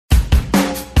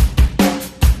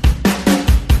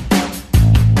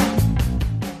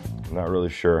not really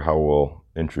sure how we'll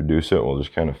introduce it. We'll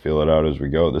just kind of feel it out as we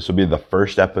go. This will be the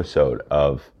first episode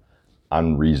of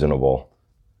Unreasonable.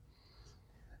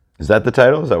 Is that the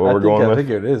title? Is that what we're going with? I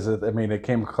think it is. I mean, it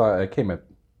came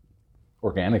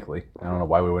organically. I don't know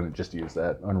why we wouldn't just use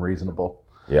that. Unreasonable.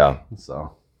 Yeah.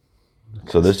 So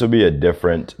this will be a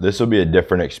different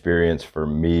experience for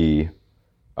me.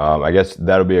 I guess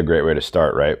that'll be a great way to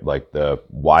start, right? Like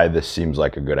why this seems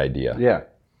like a good idea. Yeah.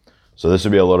 So this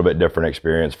will be a little bit different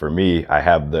experience for me. We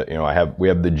have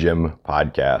the gym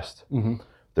podcast. Mm-hmm.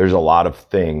 There's a lot of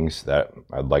things that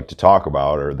I'd like to talk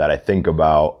about or that I think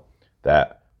about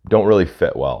that don't really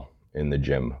fit well in the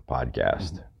gym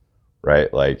podcast, mm-hmm.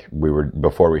 right? Like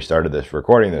before we started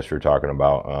recording this, we were talking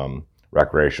about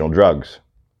recreational drugs,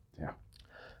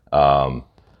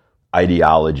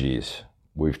 ideologies.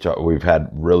 We've had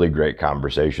really great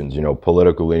conversations,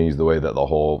 political leanings, the way that the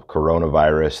whole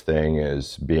coronavirus thing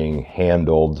is being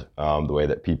handled, the way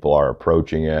that people are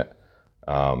approaching it.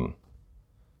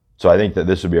 So I think that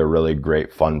this would be a really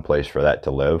great, fun place for that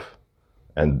to live.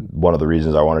 And one of the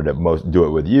reasons I wanted to do it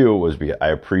with you was because I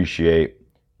appreciate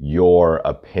your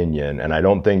opinion, and I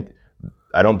don't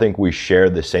think we share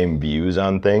the same views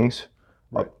on things,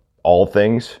 right. All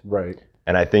things, right.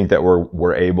 And I think that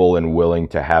we're able and willing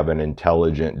to have an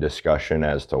intelligent discussion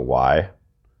as to why.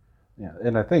 Yeah,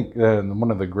 and I think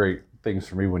one of the great things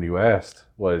for me when you asked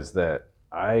was that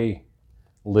I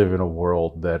live in a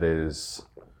world that is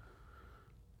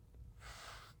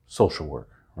social work,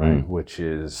 right? Which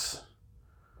is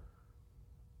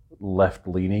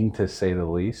left-leaning, to say the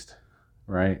least,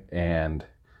 right? And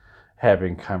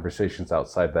having conversations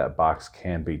outside that box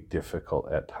can be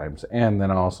difficult at times. And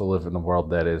then I also live in a world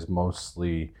that is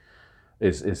mostly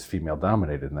is female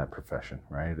dominated in that profession,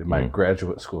 right? In my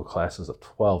graduate school classes of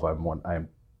 12,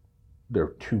 there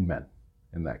are 2 men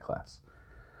in that class,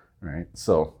 right?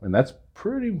 So, and that's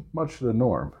pretty much the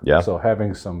norm. Yeah. So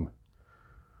having some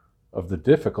of the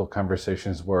difficult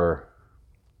conversations where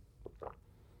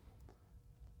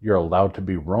you're allowed to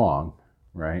be wrong,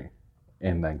 right?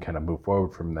 And then kind of move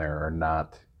forward from there are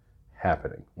not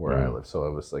happening where I live. So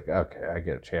it was like, okay, I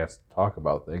get a chance to talk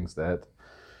about things that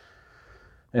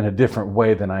in a different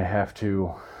way than I have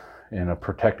to in a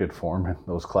protected form in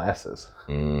those classes.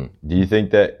 Do you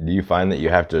find that you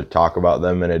have to talk about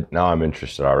them now I'm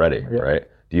interested already, right?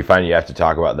 Do you find you have to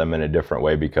talk about them in a different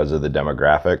way because of the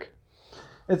demographic?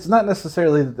 It's not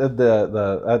necessarily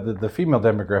the female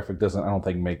demographic doesn't, I don't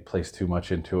think, place too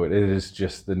much into it. It is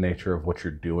just the nature of what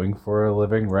you're doing for a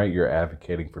living, right? You're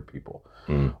advocating for people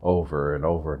over and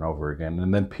over and over again.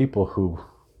 And then people who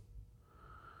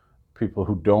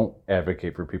don't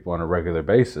advocate for people on a regular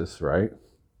basis, right?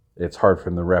 It's hard for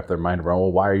them to wrap their mind around,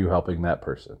 well, why are you helping that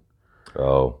person?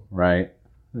 Oh. Right?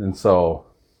 And so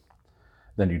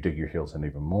then you dig your heels in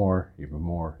even more,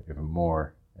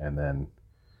 and then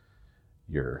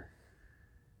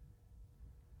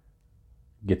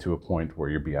get to a point where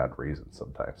you're beyond reason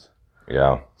sometimes.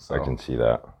 Yeah, so, I can see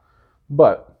that.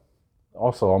 But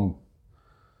also,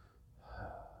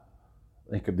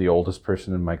 I think the oldest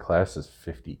person in my class is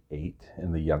 58,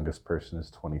 and the youngest person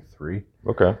is 23.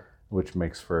 Okay. Which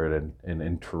makes for an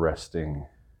interesting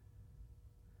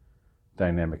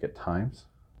dynamic at times.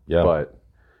 Yeah. But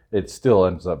it still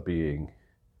ends up being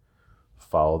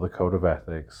follow the code of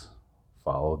ethics,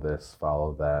 follow this,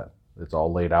 follow that. It's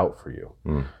all laid out for you,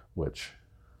 which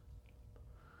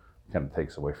kind of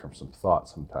takes away from some thought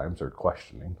sometimes or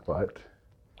questioning. But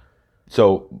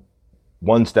so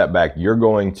one step back, you're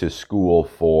going to school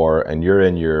and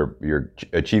you're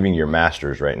achieving your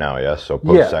master's right now, yes? So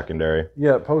post-secondary?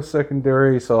 Yeah,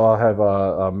 post-secondary. So I'll have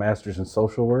a master's in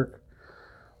social work.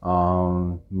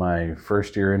 My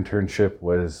first year internship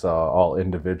was all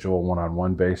individual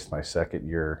one-on-one based. My second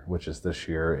year, which is this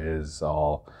year, is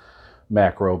all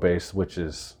macro based, which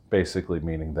is basically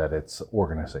meaning that it's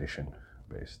organization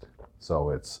based.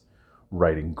 So it's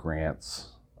writing grants,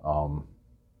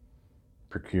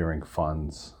 procuring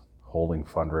funds, holding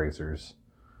fundraisers,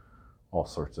 all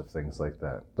sorts of things like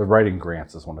that. The writing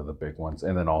grants is one of the big ones,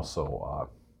 and then also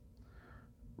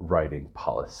writing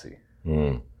policy.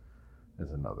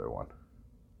 Is another one.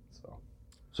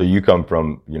 So you come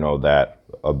from, that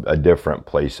a different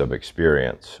place of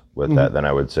experience with that than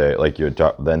I would say, like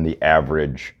than the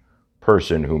average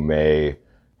person who may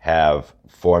have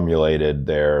formulated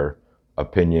their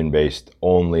opinion based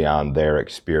only on their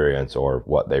experience or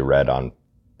what they read on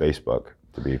Facebook,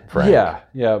 to be frank.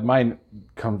 Yeah. Mine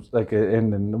comes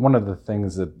and one of the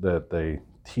things that they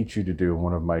teach you to do,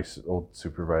 one of my old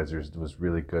supervisors was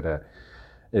really good at,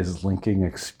 is linking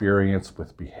experience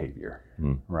with behavior,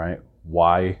 right?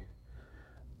 Why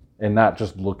and not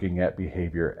just looking at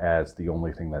behavior as the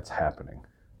only thing that's happening,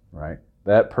 right?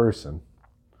 That person,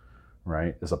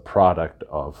 right, is a product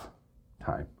of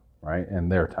time, right,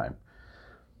 and their time,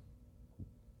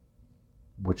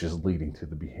 which is leading to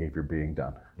the behavior being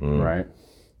done, right?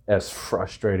 As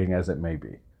frustrating as it may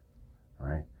be,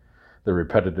 right? The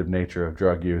repetitive nature of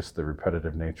drug use, the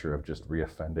repetitive nature of just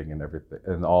reoffending and everything,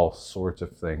 and all sorts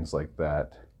of things like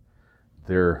that.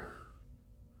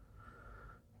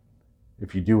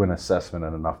 If you do an assessment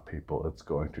on enough people, it's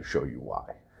going to show you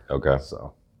why. Okay.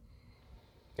 So,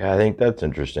 yeah, I think that's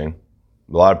interesting.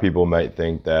 A lot of people might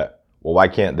think that, well, why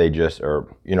can't they just, or,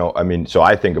 so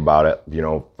I think about it,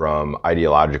 from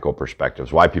ideological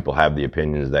perspectives, why people have the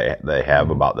opinions they have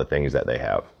about the things that they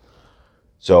have.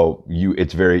 So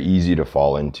it's very easy to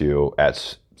fall into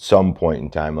at some point in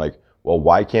time, like, well,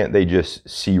 why can't they just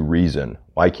see reason?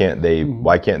 Why can't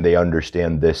they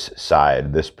understand this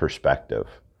side, this perspective?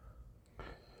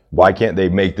 Why can't they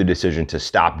make the decision to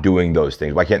stop doing those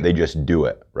things? Why can't they just do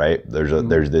it, right?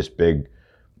 There's this big,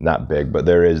 not big, but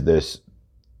there is this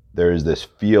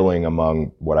feeling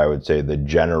among what I would say the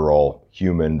general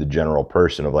human, the general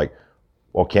person of like,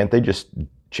 well, can't they just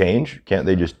change? Can't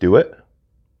they just do it?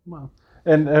 Well,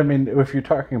 and I mean, if you're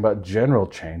talking about general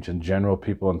change and general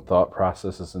people and thought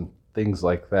processes and things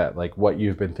like that, like what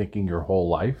you've been thinking your whole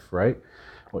life, right?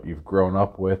 What you've grown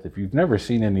up with. If you've never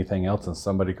seen anything else and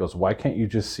somebody goes, why can't you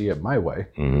just see it my way?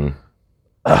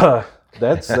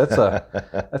 That's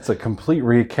a complete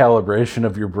recalibration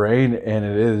of your brain, and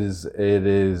it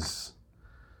is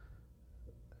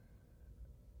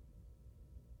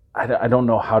I don't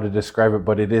know how to describe it,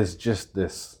 but it is just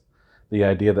the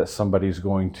idea that somebody's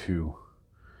going to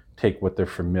take what they're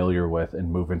familiar with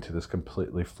and move into this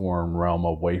completely foreign realm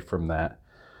away from that,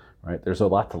 right? There's a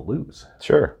lot to lose.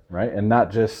 Sure. Right? And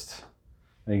not just,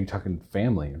 you're talking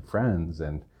family and friends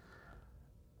and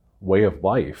way of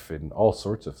life and all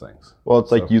sorts of things. Well,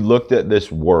 it's like you looked at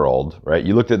this world, right?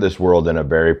 You looked at this world in a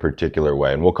very particular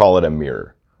way, and we'll call it a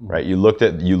mirror, right? You looked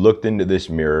into this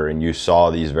mirror and you saw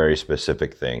these very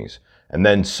specific things. And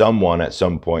then someone at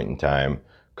some point in time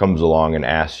comes along and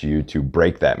asks you to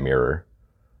break that mirror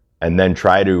and then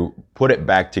try to put it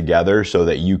back together so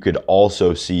that you could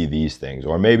also see these things,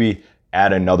 or maybe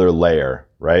add another layer,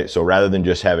 right? So rather than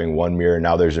just having one mirror,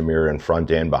 now there's a mirror in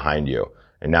front and behind you.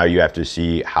 And now you have to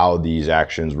see how these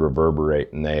actions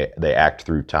reverberate and they act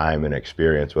through time and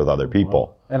experience with other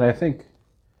people. And I think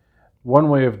one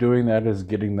way of doing that is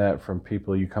getting that from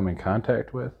people you come in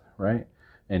contact with, right?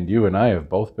 And you and I have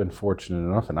both been fortunate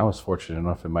enough, and I was fortunate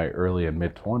enough in my early and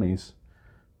mid 20s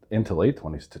into late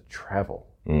 20s to travel,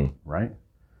 right?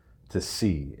 To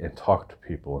see and talk to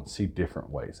people and see different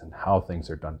ways and how things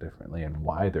are done differently and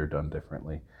why they're done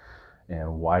differently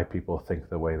and why people think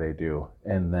the way they do.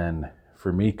 And then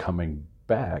for me coming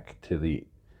back to the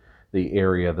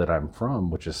area that I'm from,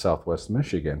 which is Southwest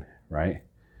Michigan, right?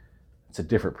 It's a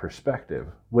different perspective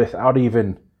without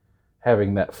even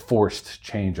having that forced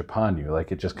change upon you.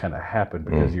 Like it just kind of happened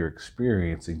because you're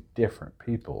experiencing different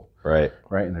people. Right.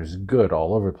 Right. And there's good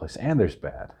all over the place and there's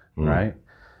bad. Right.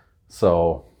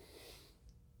 So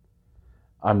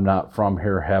I'm not from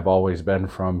here, have always been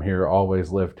from here, always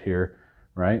lived here.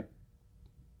 Right.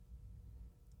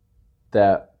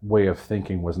 That way of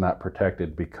thinking was not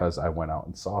protected because I went out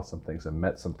and saw some things and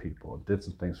met some people and did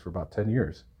some things for about 10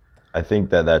 years. I think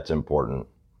that's important.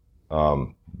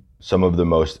 Some of the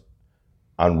most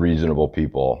unreasonable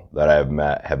people that I have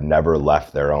met have never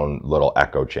left their own little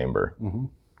echo chamber.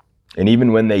 And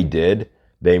even when they did,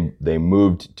 they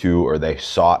moved to, or they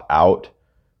sought out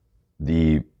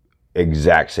the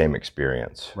exact same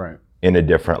experience, right, in a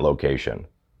different location.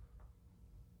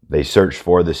 They searched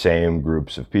for the same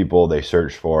groups of people. They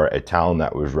searched for a town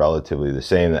that was relatively the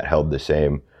same, that held the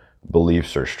same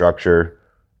beliefs or structure.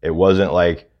 It wasn't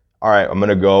like, all right, I'm going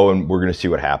to go and we're going to see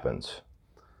what happens.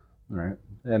 Right.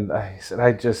 And I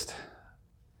said,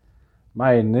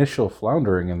 my initial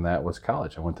floundering in that was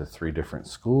college. I went to 3 different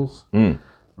schools,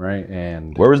 right?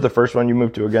 And where was the first one you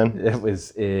moved to again? It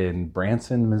was in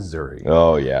Branson, Missouri.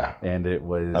 Oh, yeah. And it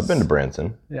was... I've been to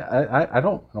Branson. Yeah, I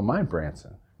don't mind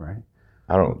Branson, right?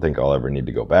 I don't think I'll ever need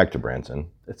to go back to Branson.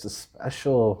 It's a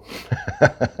special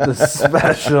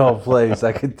place,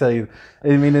 I can tell you.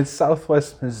 I mean, it's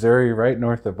Southwest Missouri, right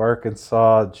north of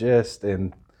Arkansas,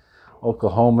 and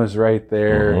Oklahoma's right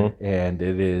there, and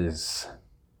it is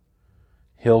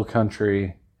hill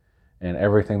country and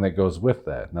everything that goes with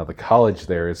that. Now, the college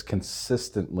there is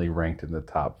consistently ranked in the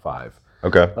top 5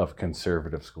 of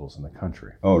conservative schools in the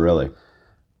country. Oh, really?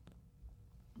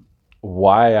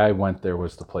 Why I went there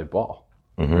was to play ball.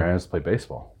 Right? I was to play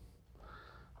baseball.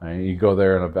 You go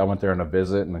there, and I went there on a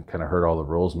visit and kind of heard all the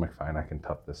rules. I'm like, fine, I can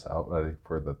tough this out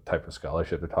for the type of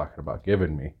scholarship they're talking about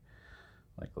giving me.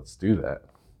 Like, let's do that.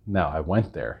 Now, I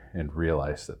went there and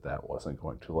realized that that wasn't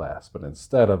going to last. But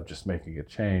instead of just making a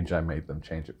change, I made them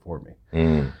change it for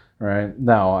me. Right?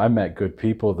 Now, I met good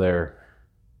people there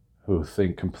who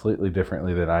think completely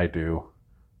differently than I do,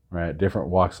 right? Different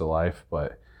walks of life,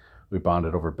 but we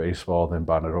bonded over baseball, then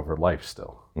bonded over life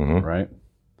still, right?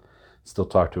 Still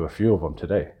talk to a few of them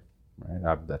today,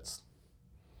 right? That's,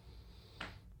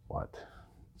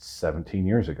 17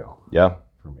 years ago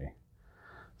for me.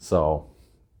 So,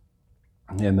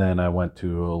 and then I went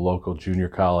to a local junior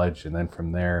college, and then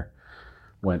from there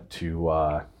went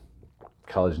to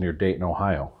college near Dayton,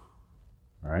 Ohio,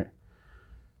 right?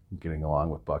 Getting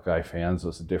along with Buckeye fans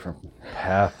was a different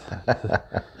path.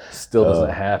 Still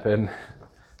doesn't happen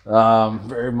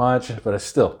very much, but I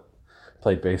still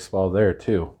played baseball there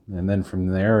too. And then from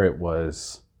there it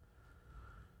was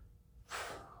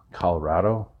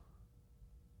Colorado,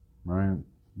 right?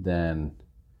 Then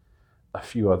a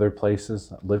few other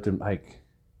places. I lived in like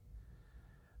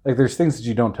there's things that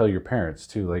you don't tell your parents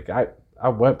too. Like I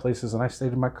went places and I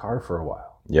stayed in my car for a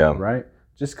while. Yeah. Right?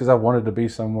 Just because I wanted to be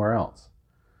somewhere else.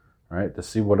 Right? To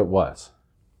see what it was.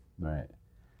 Right?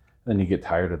 Then you get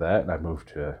tired of that, and I moved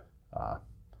to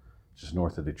just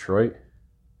north of Detroit.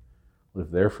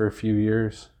 Lived there for a few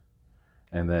years.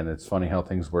 And then it's funny how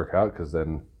things work out, because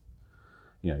then,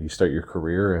 you start your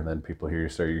career, and then people hear you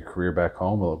start your career back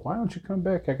home. They're like, why don't you come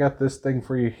back? I got this thing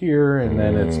for you here. And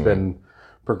then it's been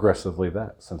progressively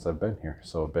that since I've been here.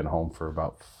 So I've been home for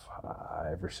about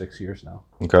 5 or 6 years now.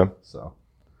 Okay. So,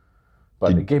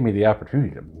 but it gave me the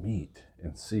opportunity to meet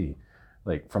and see,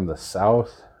 like, from the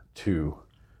South to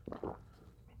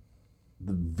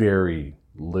the very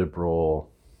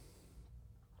liberal.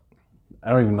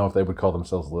 I don't even know if they would call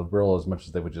themselves liberal as much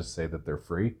as they would just say that they're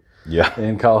free. Yeah.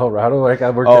 In Colorado, like I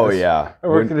worked. I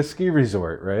worked at a ski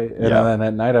resort, right? And then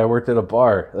at night I worked at a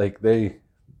bar. Like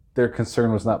their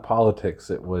concern was not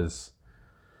politics; it was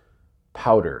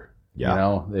powder.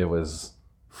 Yeah. It was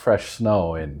fresh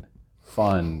snow and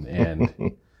fun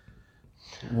and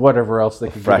whatever else they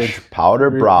could fresh get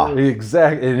powder bra.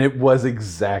 Exactly, and it was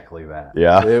exactly that.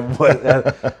 Yeah. It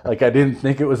was like I didn't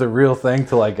think it was a real thing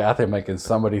till I got there. I'm like, and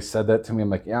somebody said that to me. I'm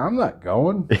like, yeah, I'm not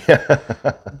going.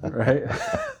 Right.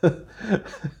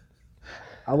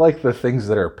 I like the things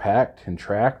that are packed and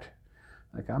tracked.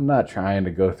 Like, I'm not trying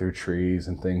to go through trees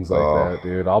and things like that,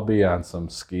 dude. I'll be on some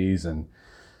skis and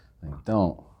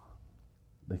don't.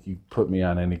 Like, you put me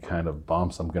on any kind of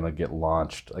bumps, I'm gonna get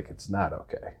launched. Like, it's not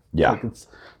okay. Yeah. Like, it's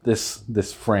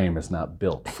this frame is not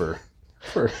built for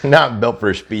not built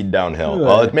for speed downhill.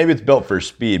 Well, maybe it's built for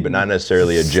speed, but not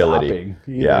necessarily agility.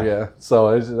 Yeah.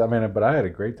 So but I had a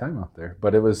great time out there.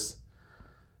 But it was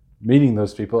meeting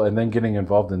those people and then getting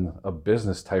involved in a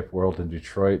business type world in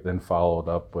Detroit. Then followed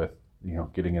up with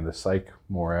getting into psych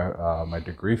more. My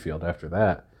degree field after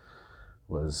that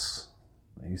was,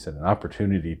 like you said, an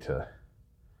opportunity to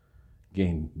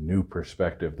gain new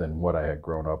perspective than what I had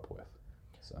grown up with.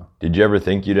 So, did you ever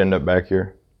think you'd end up back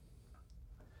here?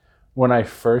 When I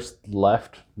first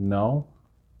left, no.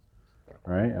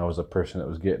 Right? I was a person that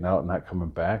was getting out and not coming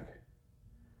back.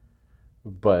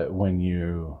 But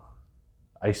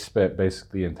I spent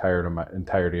basically the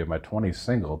entirety of my 20s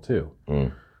single too.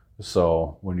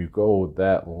 So when you go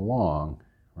that long,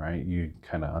 right, you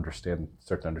kind of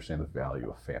start to understand the value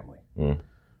of family,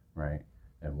 right?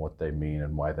 And what they mean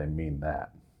and why they mean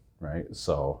that, right?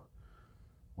 So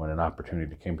when an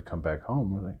opportunity came to come back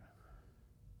home, we're like,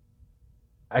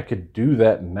 I could do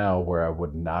that now where I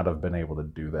would not have been able to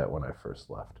do that when I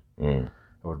first left. I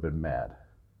would have been mad.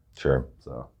 Sure.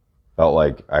 So felt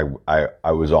like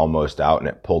I was almost out and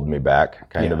it pulled me back,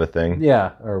 kind of a thing.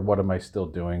 Yeah. Or what am I still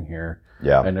doing here?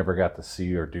 Yeah. I never got to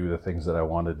see or do the things that I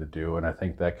wanted to do, and I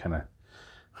think that kind of.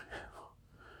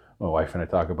 My wife and I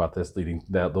talk about this,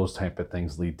 those type of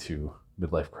things lead to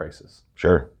midlife crisis.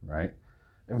 Sure. Right?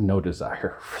 I have no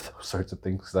desire for those sorts of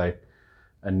things because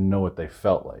I know what they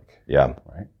felt like. Yeah.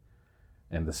 Right?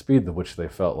 And the speed at which they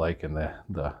felt like and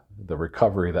the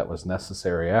recovery that was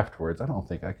necessary afterwards, I don't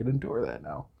think I could endure that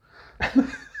now.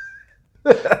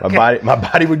 my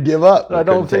body would give up. I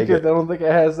don't think it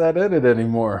has that in it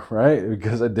anymore, right?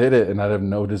 Because I did it and I have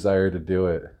no desire to do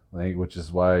it. Which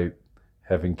is why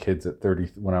having kids at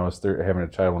 30, having a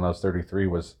child when I was 33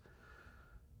 was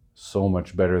so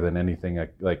much better than anything. I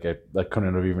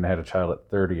couldn't have even had a child at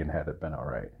 30 and had it been all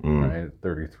right. Right?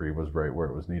 33 was right where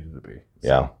it was needed to be. So.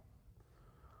 Yeah.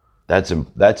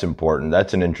 That's important.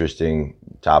 That's an interesting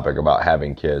topic about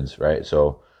having kids, right?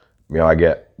 So,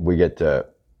 we get to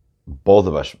both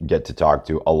of us get to talk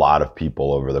to a lot of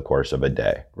people over the course of a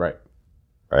day. Right.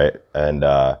 Right. And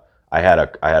I had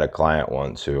a client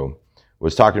once who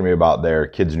was talking to me about their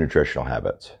kids' nutritional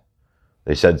habits.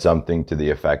 They said something to the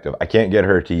effect of, I can't get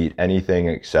her to eat anything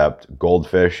except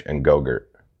goldfish and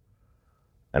Go-Gurt.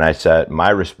 And I said, my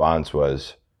response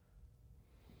was,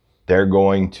 I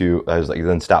was like,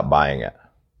 then stop buying it.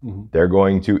 Mm-hmm. They're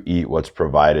going to eat what's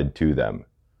provided to them.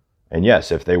 And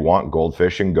yes, if they want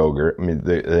goldfish and Go-Gurt, I mean,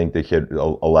 I think the kid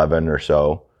 11 or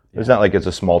so, it's not like it's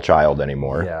a small child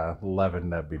anymore. Yeah,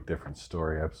 11, that'd be a different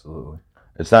story. Absolutely.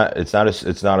 It's not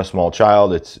a small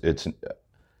child. It's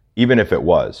even if it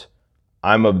was,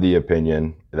 I'm of the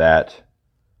opinion that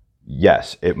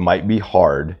yes, it might be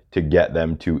hard to get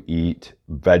them to eat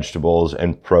vegetables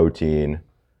and protein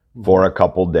for a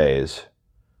couple days,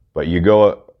 but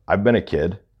I've been a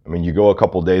kid. I mean, you go a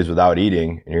couple days without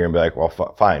eating and you're gonna be like, well,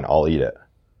 fine, I'll eat it.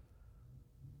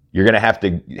 You're gonna have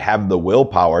to have the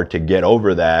willpower to get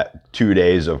over that 2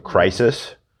 days of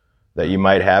crisis that you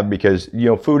might have, because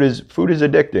food is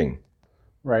addicting.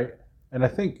 Right. And I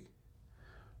think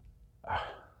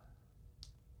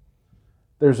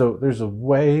there's a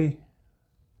way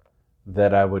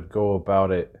that I would go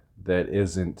about it that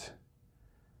isn't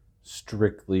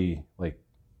strictly like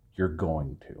you're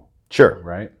going to. Sure.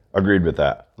 Right? Agreed with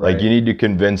that. Right. Like, you need to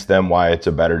convince them why it's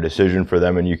a better decision for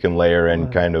them, and you can layer in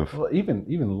kind of... Well,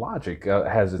 even logic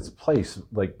has its place,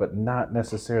 but not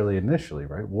necessarily initially,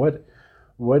 right?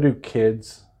 What do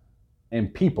kids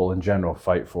and people in general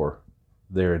fight for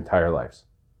their entire lives?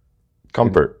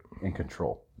 Comfort. And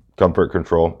control. Comfort,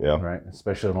 control, yeah. Right?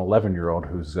 Especially an 11-year-old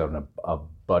who's a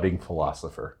budding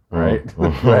philosopher, right?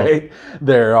 Mm-hmm. Right?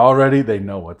 They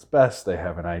know what's best. They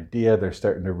have an idea. They're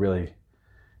starting to really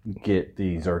get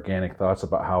these organic thoughts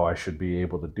about how I should be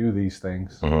able to do these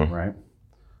things, mm-hmm. right?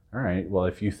 All right, well,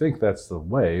 if you think that's the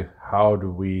way, how do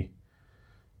we,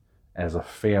 as a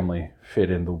family,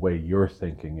 fit in the way you're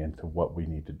thinking into what we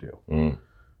need to do,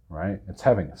 right? It's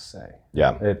having a say.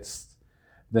 Yeah.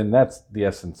 Then that's the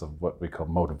essence of what we call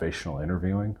motivational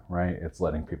interviewing, right? It's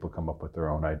letting people come up with their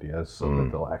own ideas so that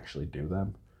they'll actually do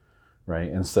them, right?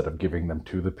 Instead of giving them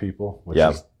to the people, which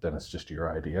is then it's just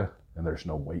your idea and there's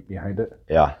no weight behind it.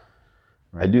 Yeah.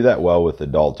 Right? I do that well with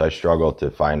adults. I struggle to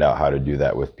find out how to do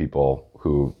that with people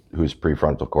whose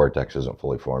prefrontal cortex isn't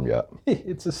fully formed yet.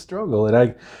 It's a struggle,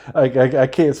 and I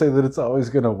can't say that it's always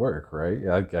going to work, right?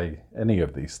 Any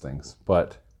of these things,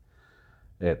 but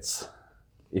it's...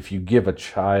 If you give an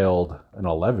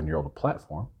 11-year-old a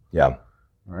platform,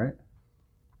 right?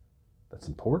 That's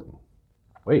important.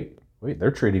 Wait,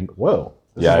 they're treating,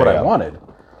 this is what I wanted.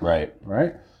 Right.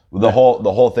 The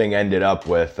whole thing ended up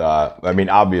with,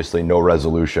 obviously no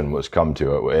resolution was come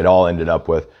to it. It all ended up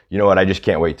with, you know what, I just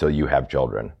can't wait till you have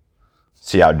children.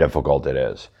 See how difficult it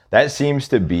is. That seems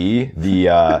to be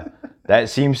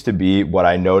what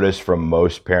I notice from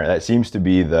most parents. That seems to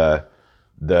be the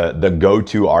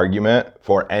go-to argument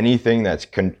for anything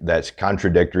that's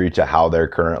contradictory to how they're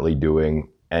currently doing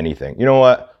anything. You know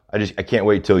what? I can't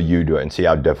wait till you do it and see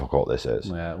how difficult this is.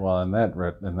 Yeah. Well, in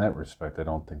that respect, I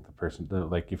don't think the person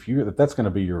if that's going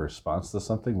to be your response to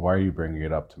something, why are you bringing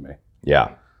it up to me?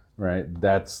 Yeah. Right.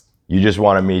 You just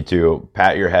wanted me to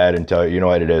pat your head and tell you know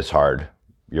what, it is hard.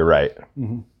 You're right.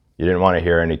 Mm-hmm. You didn't want to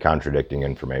hear any contradicting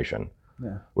information.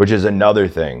 Yeah. Which is another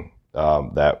thing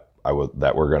that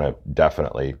we're going to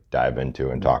definitely dive into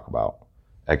and talk about.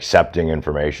 Accepting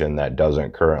information that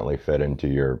doesn't currently fit into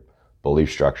your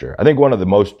belief structure. I think one of the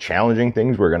most challenging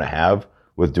things we're going to have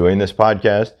with doing this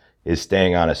podcast is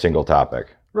staying on a single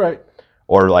topic. Right.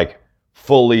 Or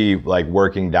fully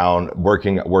working out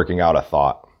a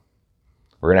thought.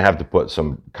 We're going to have to put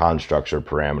some constructs or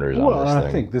parameters on this thing.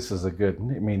 I think this is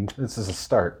this is a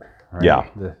start. Right? Yeah.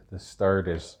 The start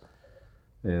is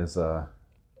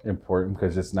important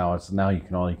because it's now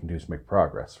all you can do is make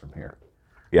progress from here.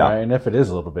 Yeah. Right? And if it is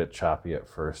a little bit choppy at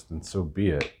first, then so be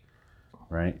it.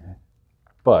 Right.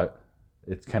 But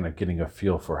it's kind of getting a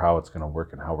feel for how it's going to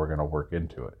work and how we're going to work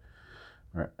into it.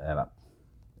 Right. And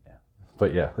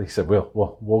but yeah, like I said,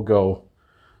 we'll go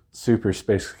super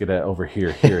space cadet over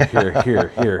here,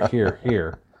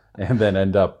 and then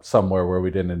end up somewhere where we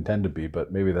didn't intend to be.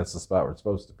 But maybe that's the spot we're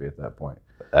supposed to be at that point.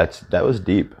 That was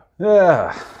deep.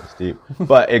 Yeah, it's deep.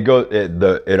 But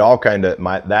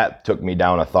that took me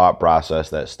down a thought process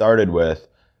that started with,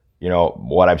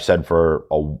 what I've said for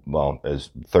is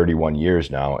 31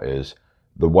 years now is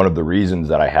one of the reasons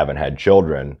that I haven't had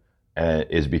children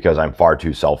is because I'm far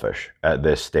too selfish at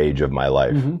this stage of my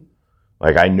life.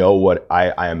 Mm-hmm. I know what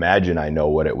I imagine I know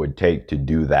what it would take to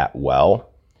do that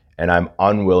well, and I'm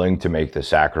unwilling to make the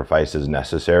sacrifices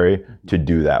necessary to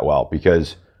do that well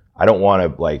because I don't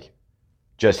want to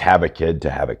just have a kid to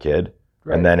have a kid,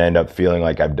 right, and then end up feeling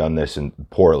like I've done this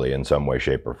poorly in some way,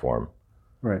 shape, or form.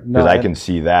 Right. Because I can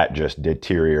see that just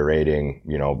deteriorating,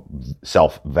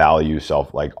 self-value,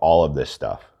 like all of this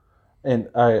stuff. And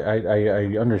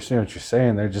I understand what you're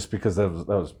saying there, just because that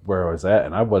was where I was at,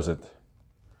 and I wasn't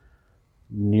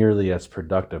nearly as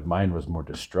productive. Mine was more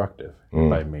destructive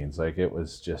by means. Like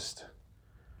there's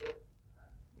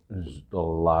a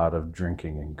lot of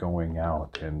drinking and going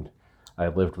out, and I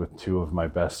lived with two of my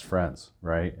best friends,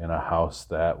 right, in a house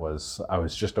I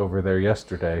was just over there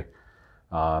yesterday.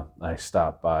 I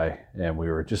stopped by, and we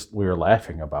were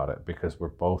laughing about it because we're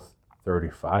both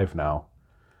 35 now,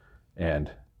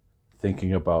 and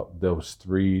thinking about those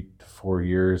 3 to 4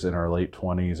 years in our late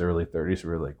 20s, early 30s, we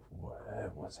were like,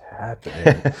 what was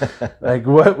happening? Like,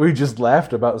 what? We just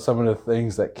laughed about some of the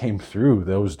things that came through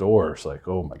those doors. Like,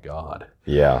 oh my God.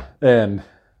 Yeah. And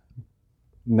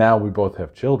now we both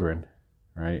have children,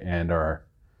 right? And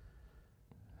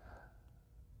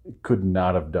could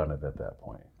not have done it at that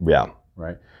point. Yeah.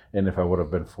 Right. And if I would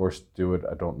have been forced to do it,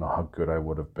 I don't know how good I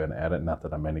would have been at it. Not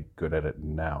that I'm any good at it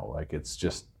now. Like it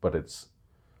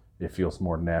feels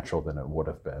more natural than it would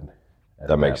have been.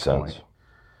 That makes sense.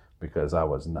 Because I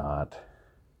was not.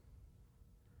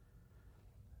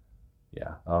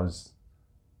 Yeah, I was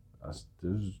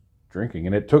drinking,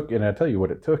 and I tell you what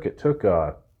it took. It took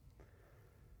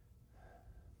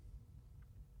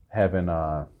having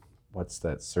what's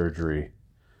that surgery?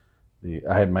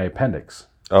 I had my appendix.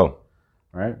 Oh.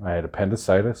 Right? I had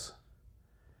appendicitis,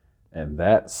 and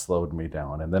that slowed me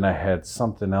down. And then I had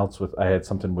something else with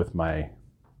my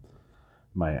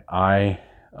eye,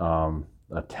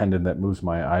 a tendon that moves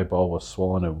my eyeball was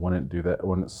swollen and wouldn't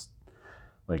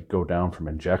like go down from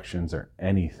injections or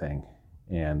anything.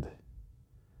 And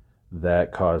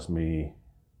that caused me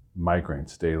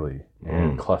migraines daily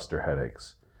and cluster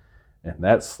headaches. And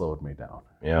that slowed me down.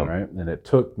 Yeah. Right? And it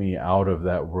took me out of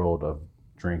that world of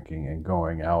drinking and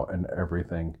going out and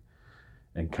everything,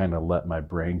 and kind of let my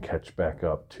brain catch back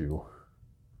up to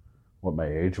what my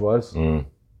age was.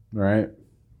 Right?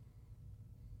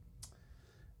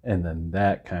 And then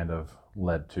that kind of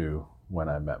led to when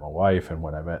I met my wife,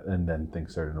 and then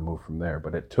things started to move from there.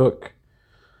 But it took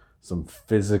some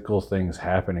physical things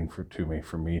happening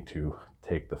for me to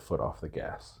take the foot off the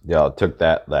gas. Yeah, it took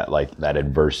that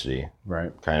adversity,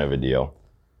 right, kind of a deal.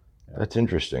 Yeah. That's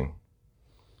interesting.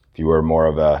 If you were more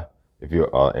of I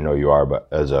know you are, but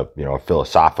as a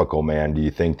philosophical man, do you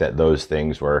think that those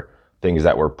things were things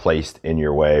that were placed in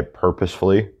your way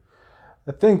purposefully?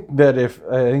 I think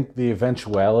the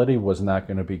eventuality was not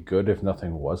going to be good if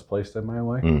nothing was placed in my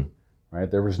way.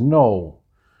 Right? There was no,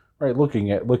 right,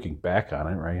 looking back on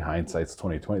it, right, hindsight's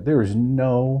 20/20. There was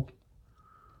no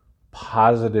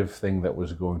positive thing that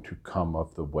was going to come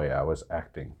of the way I was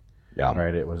acting. Yeah.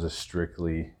 Right? It was a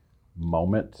strictly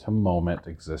moment to moment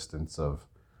existence of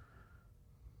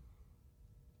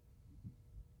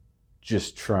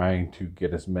just trying to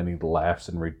get as many laughs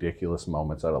and ridiculous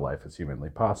moments out of life as humanly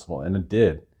possible. And it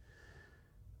did.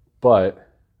 But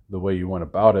the way you went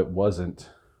about it wasn't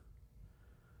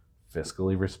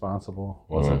fiscally responsible,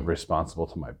 wasn't responsible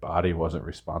to my body, wasn't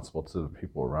responsible to the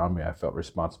people around me. I felt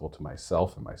responsible to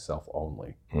myself and myself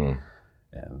only.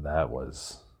 And that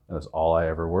was all I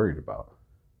ever worried about.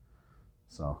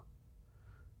 So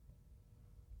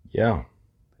yeah.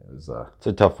 It's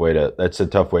a tough way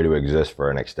to exist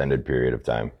for an extended period of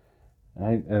time.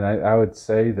 I would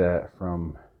say that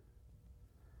from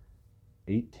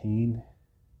 18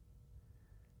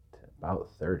 to about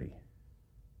 30,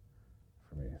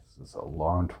 for me, it's a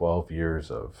long 12 years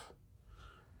of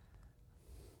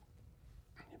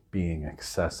being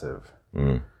excessive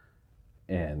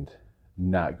and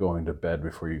not going to bed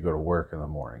before you go to work in the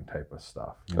morning type of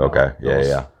stuff. Okay.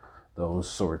 Yeah. Those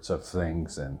sorts of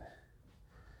things.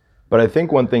 But I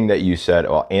think one thing that you said,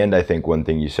 and I think one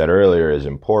thing you said earlier is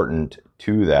important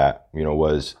to that,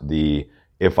 was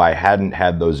if I hadn't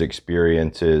had those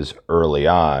experiences early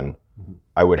on,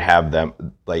 I would have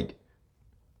them, like...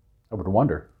 I would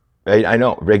wonder. I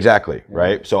know, exactly, yeah.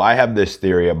 Right? So I have this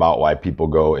theory about why people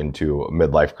go into a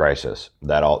midlife crisis,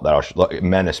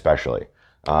 men especially.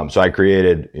 So I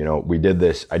created,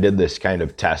 I did this kind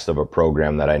of test of a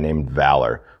program that I named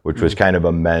Valor, which was kind of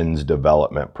a men's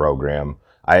development program.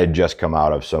 I had just come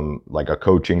out of a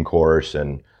coaching course,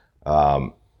 and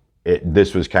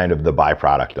this was kind of the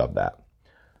byproduct of that.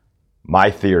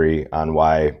 My theory on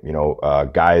why,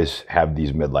 guys have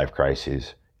these midlife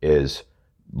crises is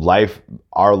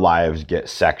our lives get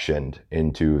sectioned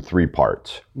into 3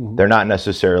 parts. They're not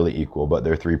necessarily equal, but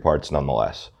they're 3 parts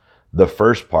nonetheless. The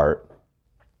first part,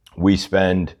 we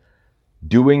spend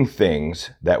doing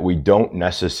things that we don't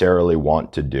necessarily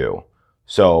want to do.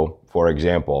 So, for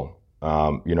example,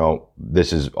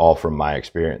 this is all from my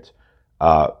experience.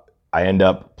 I end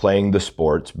up playing the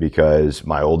sports because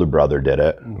my older brother did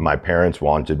it. My parents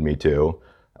wanted me to.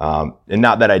 And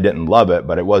not that I didn't love it,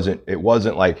 but it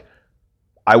wasn't like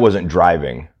I wasn't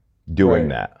driving doing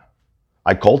that.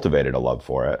 I cultivated a love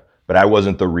for it, but I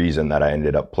wasn't the reason that I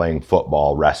ended up playing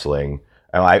football, wrestling.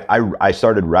 And I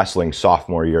started wrestling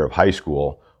sophomore year of high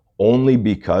school only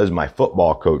because my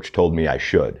football coach told me I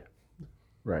should.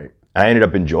 Right. I ended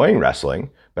up enjoying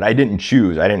wrestling, but I didn't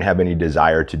choose. I didn't have any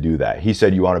desire to do that. He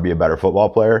said, you want to be a better football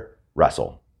player?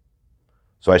 Wrestle.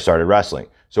 So I started wrestling.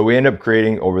 So we end up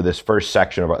creating over this first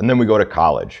section and then we go to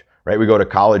college, right? We go to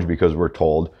college because we're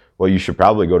told, well, you should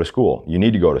probably go to school. You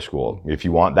need to go to school. If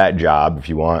you want that job, if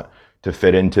you want to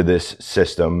fit into this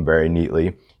system very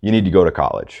neatly, you need to go to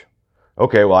college.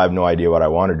 Okay, well, I have no idea what I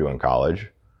want to do in college.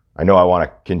 I know I want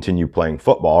to continue playing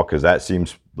football because that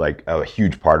seems like a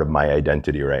huge part of my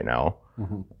identity right now.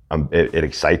 It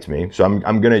excites me. So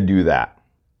I'm going to do that.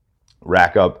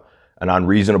 Rack up an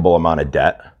unreasonable amount of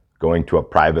debt going to a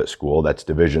private school that's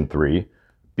Division III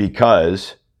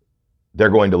because they're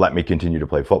going to let me continue to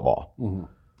play football.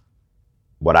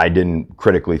 What I didn't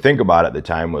critically think about at the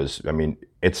time was,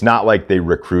 it's not like they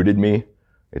recruited me.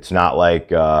 It's not like,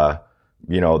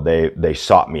 they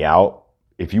sought me out.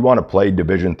 If you want to play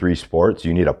Division III sports,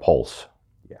 you need a pulse.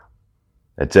 Yeah.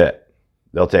 That's it.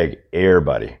 They'll take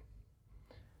everybody.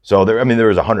 So there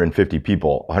was 150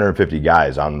 people, 150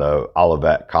 guys on the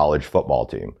Olivet College football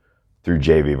team through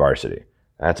JV varsity.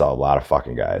 That's a lot of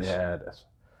fucking guys. Yeah, it is.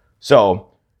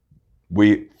 So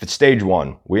stage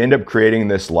one, we end up creating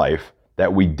this life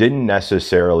that we didn't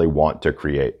necessarily want to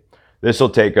create. This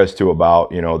will take us to about,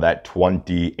 that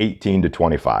 18 to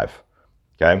 25.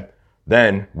 Okay.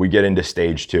 Then we get into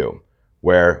stage two,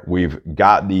 where we've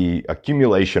got the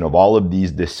accumulation of all of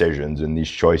these decisions and these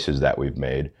choices that we've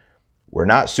made. We're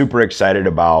not super excited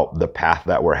about the path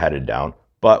that we're headed down,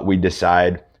 but we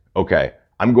decide, okay,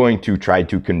 I'm going to try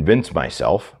to convince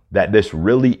myself that this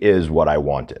really is what I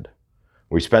wanted.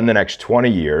 We spend the next 20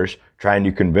 years trying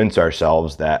to convince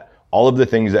ourselves that all of the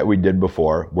things that we did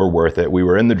before were worth it. We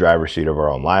were in the driver's seat of our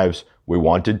own lives. We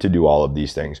wanted to do all of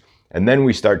these things. And then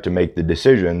we start to make the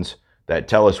decisions that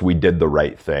tell us we did the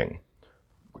right thing.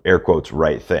 Air quotes,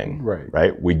 right thing.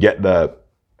 Right? You get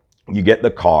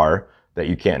the car that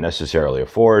you can't necessarily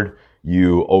afford.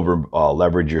 You over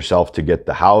leverage yourself to get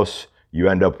the house. You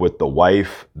end up with the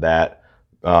wife that,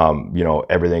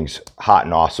 everything's hot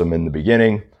and awesome in the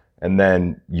beginning. And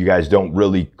then you guys don't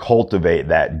really cultivate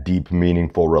that deep,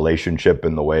 meaningful relationship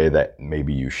in the way that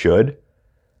maybe you should.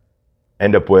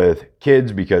 End up with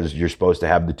kids because you're supposed to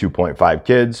have the 2.5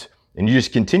 kids. And you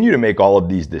just continue to make all of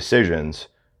these decisions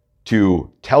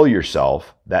to tell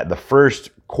yourself that the first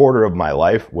quarter of my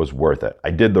life was worth it. I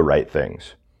did the right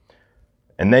things.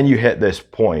 And then you hit this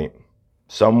point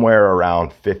somewhere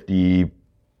around 50,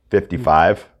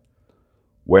 55,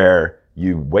 where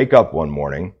you wake up one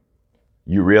morning,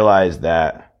 you realize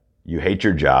that you hate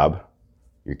your job,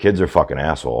 your kids are fucking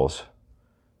assholes,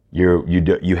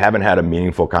 you haven't had a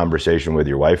meaningful conversation with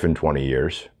your wife in 20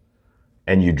 years,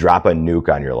 and you drop a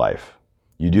nuke on your life.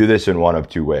 You do this in one of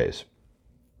two ways.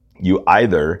 You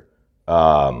either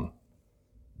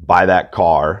buy that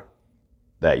car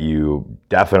that you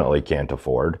definitely can't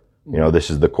afford. This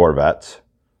is the Corvettes,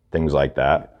 things like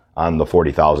that, on the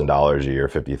 $40,000 a year,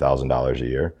 $50,000 a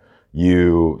year.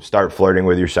 You start flirting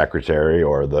with your secretary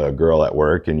or the girl at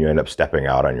work, and you end up stepping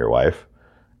out on your wife.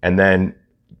 And then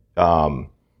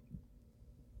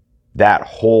that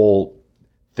whole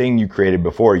thing you created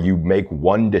before, you make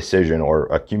one decision or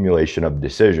accumulation of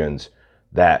decisions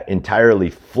that entirely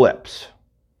flips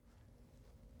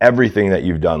everything that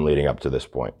you've done leading up to this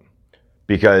point,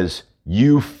 because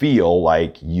you feel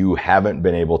like you haven't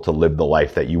been able to live the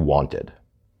life that you wanted.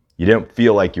 You didn't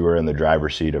feel like you were in the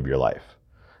driver's seat of your life.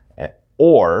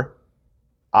 Or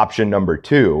option number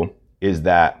two is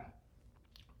that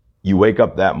you wake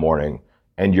up that morning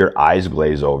and your eyes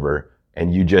glaze over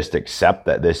and you just accept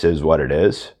that this is what it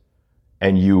is,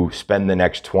 and you spend the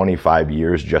next 25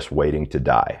 years just waiting to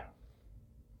die.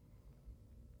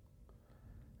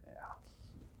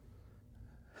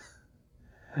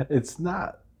 It's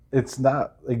not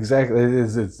exactly,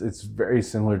 it's very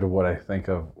similar to what I think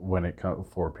of when it comes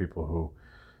for people who,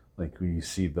 like, when you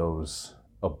see those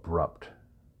abrupt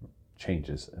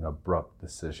changes and abrupt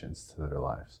decisions to their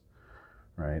lives,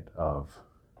 right? Of,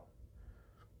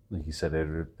 like you said,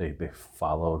 they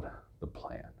followed the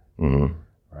plan,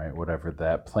 right? Whatever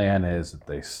that plan is that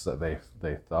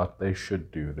they thought they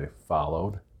should do, they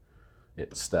followed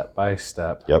it step by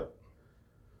step. Yep.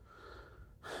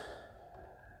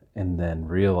 and then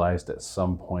realized at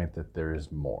some point that there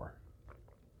is more.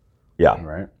 Yeah.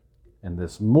 Right? And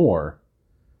this more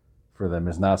for them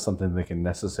is not something they can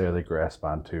necessarily grasp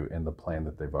onto in the plan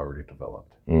that they've already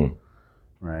developed.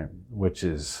 Right? Which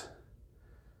is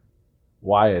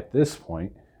why at this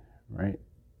point, right,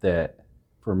 that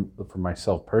for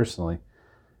myself personally,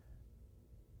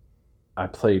 I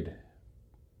played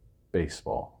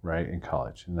baseball, right, in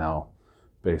college. Now,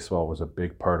 baseball was a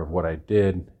big part of what I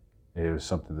did. It was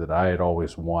something that I had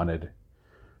always wanted,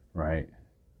 right?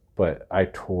 But I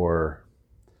tore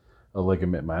a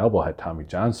ligament in my elbow, had Tommy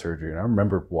John surgery, and I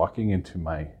remember walking into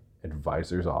my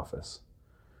advisor's office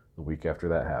the week after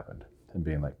that happened and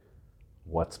being like,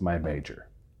 what's my major?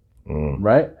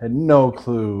 Right? Had no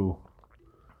clue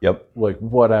like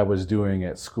what I was doing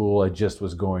at school. I just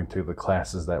was going to the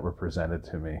classes that were presented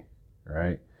to me,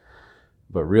 right?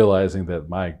 But realizing that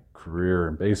my career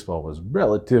in baseball was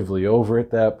relatively over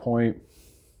at that point,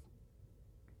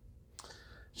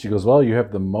 she goes, well, you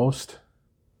have the most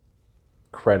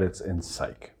credits in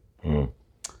psych.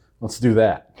 Let's do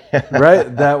that.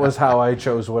 Right? That was how I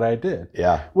chose what I did.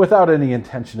 Yeah. Without any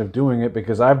intention of doing it,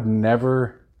 because I've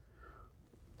never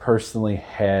personally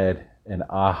had an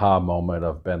aha moment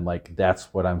of been like,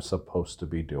 that's what I'm supposed to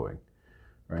be doing.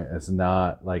 Right? It's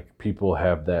not like people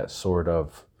have that sort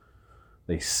of,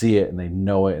 they see it and they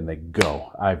know it and they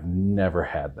go. I've never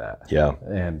had that. Yeah.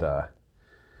 And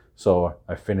so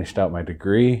I finished out my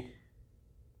degree,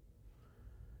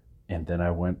 and then I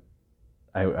went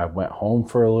home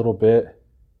for a little bit,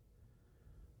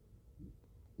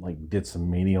 like did some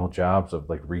menial jobs of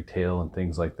like retail and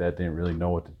things like that. Didn't really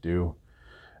know what to do.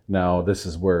 Now this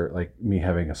is where like me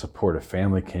having a supportive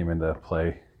family came into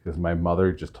play, because my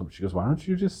mother just told me, she goes, why don't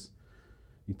you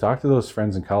talk to those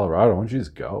friends in Colorado, why don't you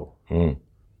just go?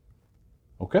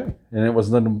 Okay. And it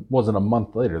wasn't a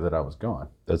month later that I was gone.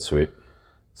 That's sweet.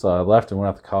 So I left and went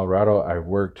out to Colorado. I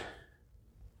worked,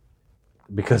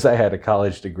 because I had a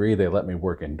college degree, they let me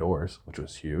work indoors, which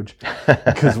was huge,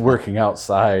 because working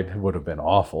outside would have been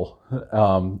awful.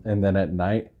 And then at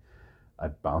night, I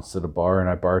bounced at a bar and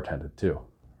I bartended too,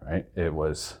 right? It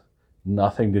was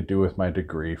nothing to do with my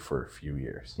degree for a few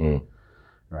years,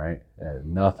 right? It had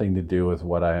nothing to do with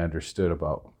what I understood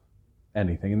about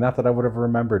anything. And not that I would have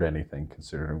remembered anything,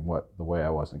 considering the way I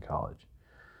was in college.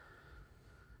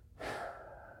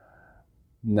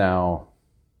 Now,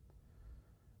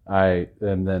 and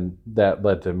then that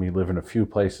led to me living a few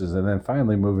places, and then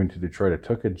finally moving to Detroit. I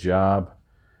took a job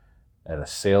at a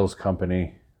sales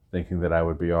company thinking that I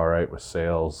would be all right with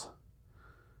sales.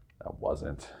 I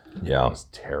wasn't. Yeah. I was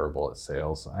terrible at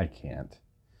sales. I can't.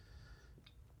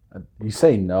 You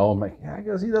say no, I'm like, yeah, I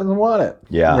guess he doesn't want it.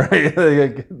 Yeah. Right?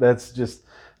 Like, that's just,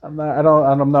 I'm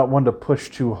not one to push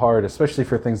too hard, especially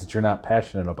for things that you're not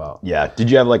passionate about. Yeah.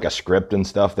 Did you have like a script and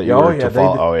stuff that you were to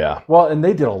follow? Oh yeah. Well, and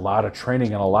they did a lot of training,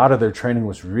 and a lot of their training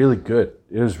was really good.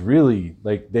 It was really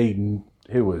like and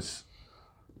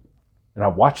I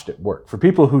watched it work. For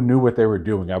people who knew what they were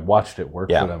doing, I watched it work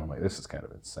for them. I'm like, this is kind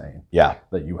of insane. Yeah.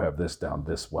 That you have this down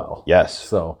this well. Yes.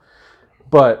 So,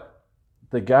 but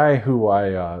the guy who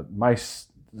my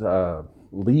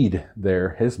lead there,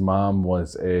 his mom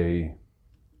was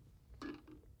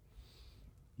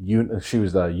she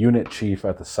was the unit chief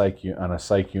at the on a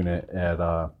psych unit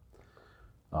at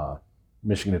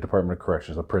Michigan Department of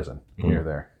Corrections, a prison near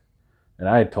there. And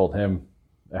I had told him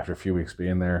after a few weeks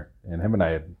being there, and him and I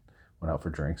had went out for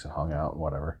drinks and hung out and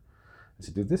whatever. I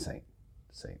said, dude, this ain't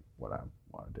what I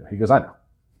want to do. He goes, I know.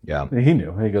 Yeah. And he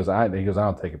knew. He goes, I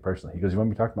don't take it personally. He goes, you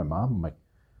want me to talk to my mom? I'm like,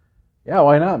 yeah,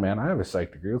 why not, man? I have a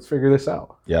psych degree. Let's figure this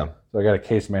out. Yeah. So I got a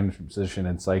case management position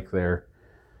in psych there.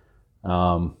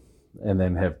 And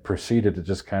then have proceeded to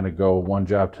just kind of go one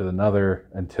job to another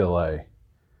until I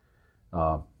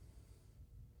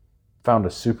found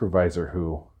a supervisor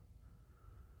who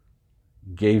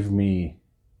gave me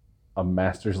a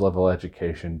master's level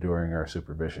education during our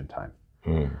supervision time.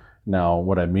 Now,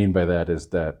 what I mean by that is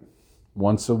that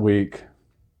once a week,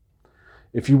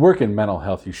 if you work in mental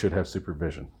health, you should have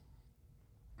supervision,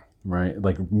 right?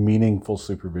 Like meaningful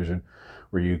supervision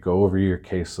where you go over your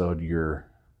caseload, your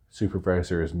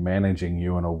supervisor is managing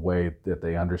you in a way that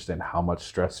they understand how much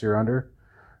stress you're under,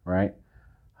 right?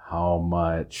 How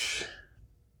much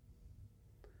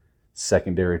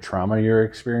secondary trauma you're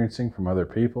experiencing from other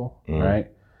people,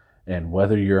 right? And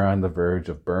whether you're on the verge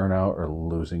of burnout or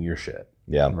losing your shit.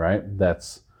 Yeah. Right?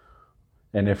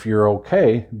 And if you're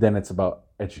okay, then it's about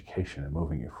education and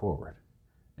moving you forward.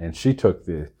 And she took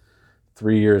the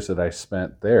 3 years that I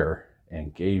spent there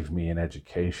and gave me an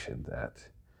education that,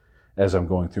 as I'm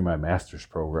going through my master's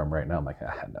program right now, I'm like,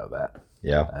 I know that.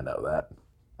 Yeah. I know that.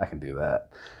 I can do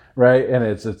that. right? And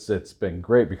it's been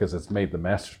great because it's made the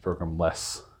master's program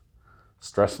less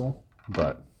stressful,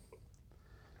 but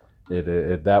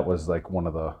it that was like one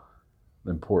of the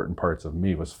important parts of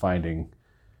me was finding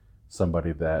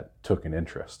somebody that took an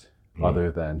interest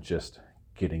other than just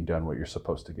getting done what you're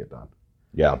supposed to get done.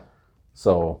 Yeah.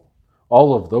 So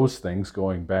all of those things,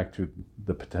 going back to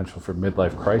the potential for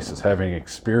midlife crisis, having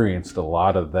experienced a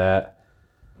lot of that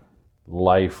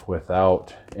life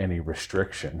without any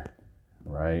restriction,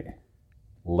 right,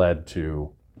 led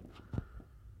to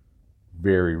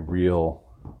very real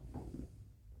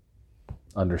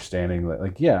understanding that,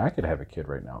 like, yeah, I could have a kid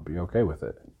right now and be okay with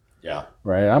it. Yeah.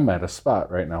 Right? I'm at a spot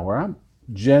right now where I'm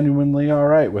genuinely all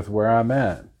right with where I'm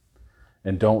at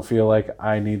and don't feel like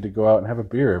I need to go out and have a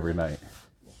beer every night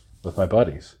with my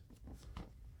buddies.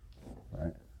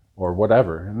 Right? Or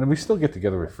whatever. And then we still get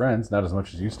together with friends, not as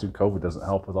much as used to. COVID doesn't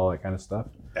help with all that kind of stuff.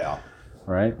 Yeah.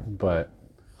 Right? But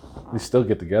we still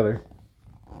get together.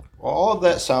 Well, all of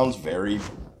that sounds very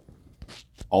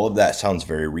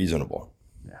reasonable.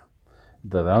 Yeah.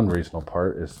 The unreasonable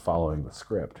part is following the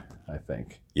script, I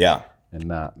think. Yeah. And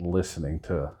not listening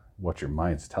to what your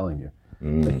mind's telling you.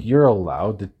 Like, you're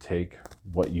allowed to take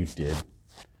what you did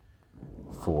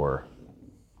for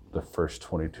the first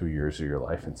 22 years of your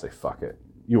life and say, fuck it.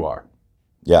 You are.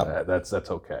 Yeah. That's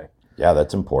okay. Yeah,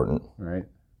 that's important. Right?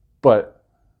 But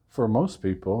for most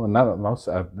people, and not most,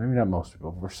 maybe not most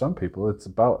people, but for some people, it's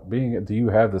about do you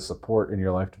have the support in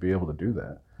your life to be able to do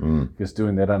that? Because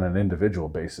doing that on an individual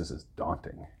basis is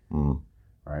daunting.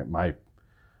 Right? My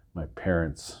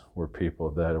parents were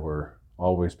people that were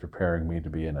always preparing me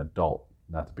to be an adult,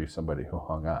 not to be somebody who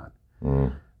hung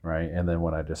on. Right? And then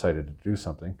when I decided to do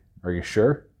something, are you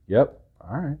sure? Yep.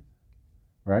 All right.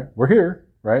 Right? We're here.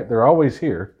 Right? They're always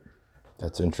here.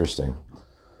 That's interesting.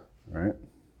 Right?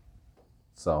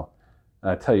 So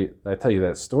I tell you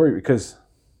that story because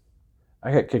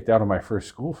I got kicked out of my first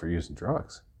school for using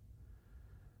drugs.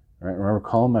 Right? I remember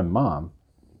calling my mom.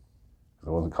 I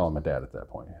wasn't calling my dad at that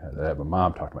point. I had to have my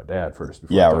mom talk to my dad first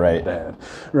before I talked to my dad.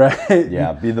 Right?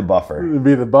 Yeah, be the buffer.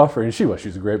 Be the buffer. And she was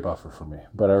a great buffer for me.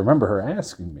 But I remember her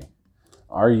asking me,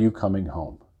 are you coming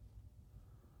home?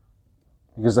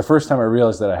 Because the first time I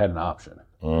realized that I had an option.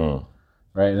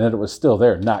 Right? And that it was still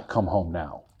there, not come home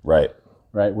now. Right.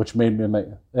 Right? Which made me my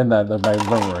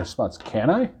response, can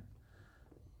I?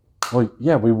 Well,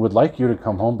 yeah, we would like you to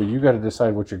come home, but you got to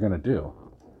decide what you're going to do.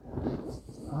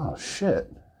 Oh,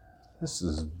 shit. This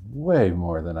is way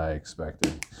more than I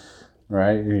expected,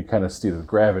 right? You kind of see the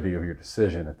gravity of your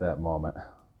decision at that moment.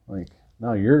 Like,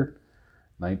 no, you're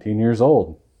 19 years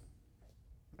old.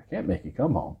 I can't make you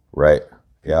come home. Right.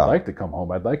 Yeah. I'd like to come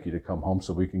home. I'd like you to come home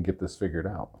so we can get this figured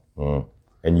out.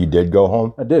 And you did go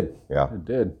home? I did. Yeah. I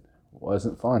did. It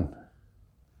wasn't fun.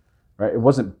 Right? It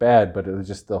wasn't bad, but it was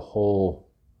just the whole...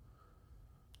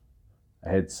 I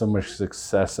had so much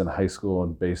success in high school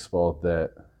and baseball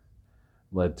that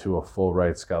led to a full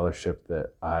ride scholarship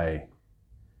that I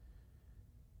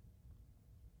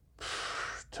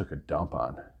took a dump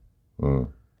on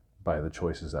by the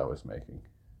choices I was making.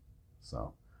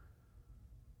 So,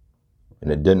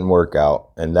 and it didn't work out.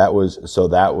 And that was,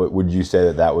 would you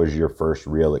say that was your first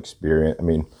real experience? I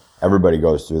mean, everybody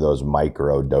goes through those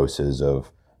micro doses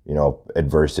of,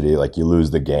 adversity. Like you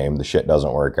lose the game, the shit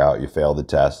doesn't work out, you fail the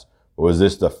test. But was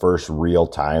this the first real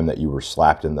time that you were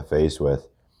slapped in the face with,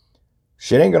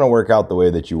 shit ain't going to work out the way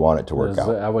that you want it to work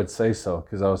out? I would say so,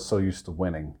 because I was so used to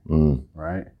winning,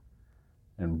 right?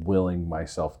 And willing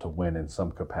myself to win in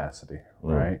some capacity,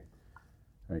 right?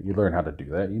 You learn how to do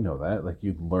that. You know that. Like,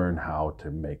 you learn how to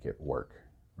make it work,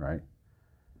 right?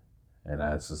 And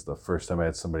this is the first time I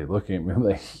had somebody looking at me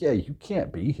like, yeah, you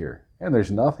can't be here. And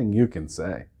there's nothing you can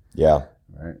say. Yeah.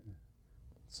 Right?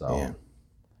 So... Man.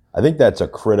 I think that's a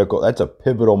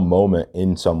pivotal moment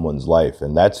in someone's life.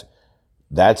 And that's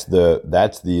the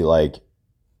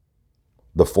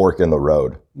fork in the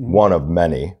road, one of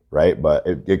many, right? But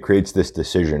it creates this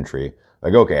decision tree.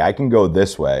 Like, okay, I can go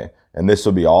this way and this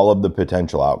will be all of the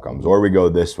potential outcomes, or we go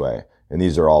this way and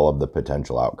these are all of the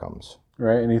potential outcomes.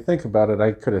 Right. And you think about it,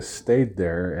 I could have stayed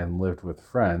there and lived with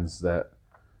friends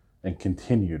and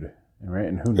continued, right?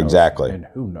 And who knows? Exactly. And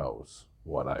who knows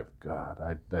what I've got.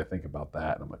 I think about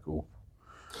that and I'm like, ooh.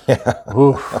 Yeah.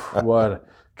 Oof, what?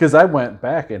 Because I went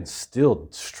back and still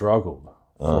struggled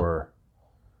for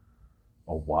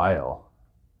a while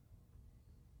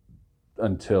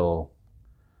until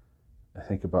I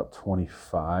think about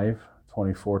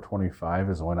 24, 25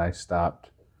 is when I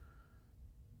stopped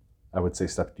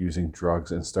using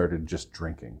drugs and started just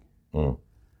drinking. Right?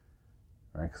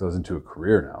 Because I was into a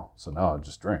career now. So now I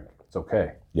just drink. It's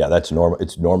okay. Yeah, that's normal.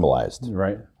 It's normalized.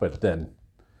 Right? But then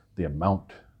the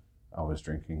amount I was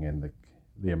drinking, and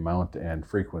the amount and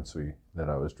frequency that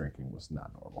I was drinking was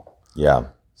not normal. Yeah.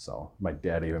 So my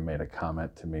dad even made a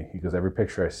comment to me. He goes, "Every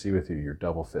picture I see with you, you're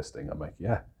double fisting." I'm like,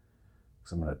 "Yeah,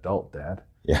 because I'm an adult, Dad."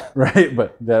 Yeah. Right?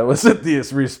 But that wasn't the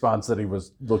response that he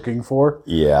was looking for.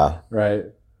 Yeah. Right?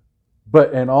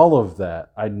 But in all of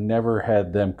that, I never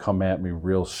had them come at me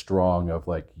real strong of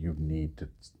like, you need to,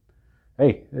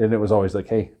 hey, and it was always like,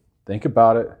 hey, think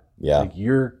about it. Yeah. Like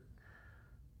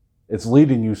it's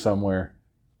leading you somewhere.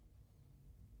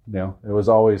 It was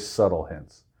always subtle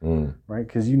hints, right?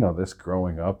 Because you know this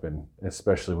growing up, and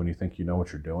especially when you think you know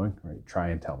what you're doing, right? Try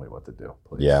and tell me what to do,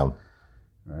 please. Yeah.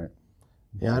 Right.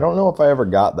 Yeah, I don't know if I ever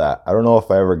got that. I don't know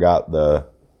if I ever got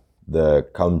the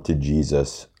come to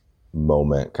Jesus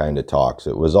moment kind of talks.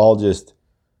 It was all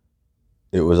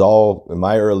in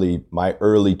my early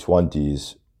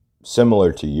 20s,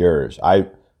 similar to yours. I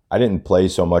didn't play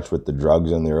so much with the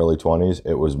drugs in the early 20s.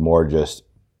 It was more just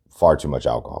far too much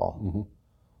alcohol.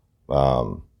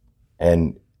 Mm-hmm.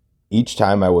 And each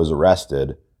time I was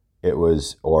arrested,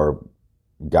 or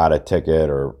got a ticket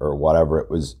or whatever,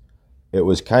 it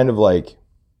was kind of like,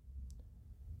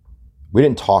 we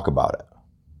didn't talk about it.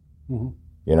 Mm-hmm.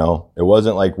 It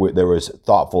wasn't like there was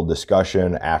thoughtful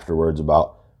discussion afterwards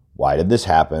about why did this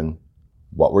happen?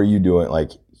 What were you doing?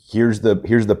 Like, here's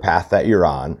the path that you're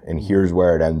on, and here's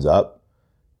where it ends up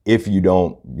if you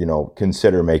don't,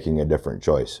 consider making a different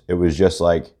choice. It was just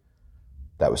like,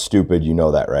 that was stupid. You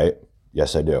know that, right?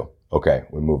 Yes, I do. Okay,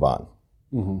 we move on.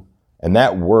 Mm-hmm. And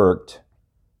that worked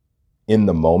in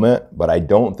the moment, but I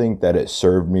don't think that it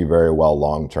served me very well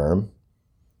long term.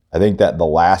 I think that the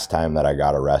last time that I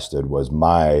got arrested was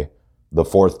the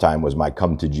fourth time was my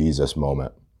come to Jesus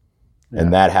moment. Yeah.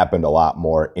 And that happened a lot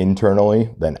more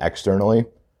internally than externally.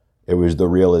 It was the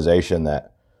realization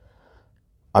that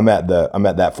I'm at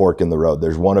that fork in the road.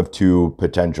 There's one of two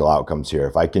potential outcomes here.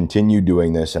 If I continue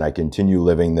doing this and I continue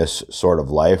living this sort of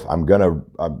life, I'm gonna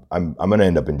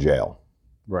end up in jail.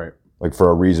 Right. Like for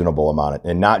a reasonable amount,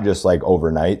 and not just like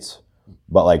overnights,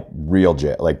 but like real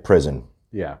jail, like prison.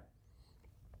 Yeah.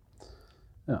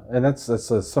 Yeah, and that's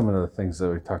some of the things that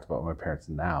we talked about with my parents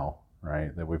now,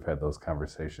 right? That we've had those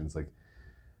conversations. Like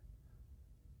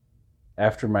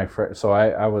after so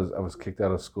I was kicked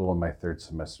out of school in my third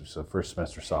semester, so first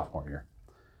semester sophomore year,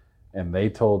 and they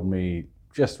told me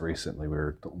just recently, we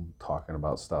were talking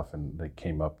about stuff, and they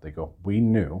came up. They go, "We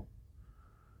knew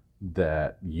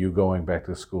that you going back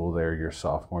to school there your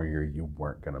sophomore year, you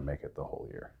weren't going to make it the whole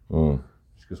year."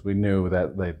 Because we knew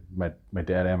that my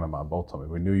dad and my mom both told me,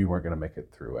 we knew you weren't going to make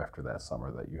it through after that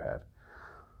summer that you had.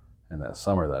 And that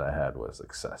summer that I had was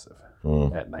excessive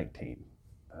at 19.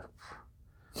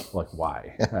 Like,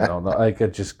 why? I don't know. Like,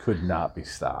 it just could not be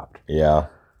stopped. Yeah.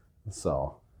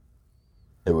 So.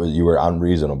 You were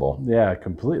unreasonable. Yeah,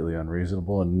 completely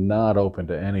unreasonable and not open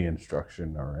to any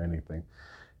instruction or anything.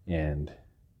 And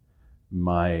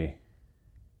my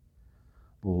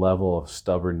level of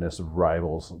stubbornness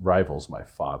rivals my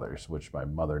father's, which my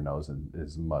mother knows and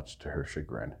is much to her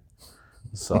chagrin.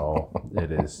 So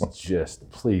it is just,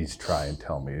 please try and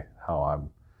tell me how I'm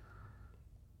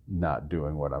not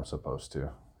doing what I'm supposed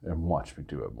to, and watch me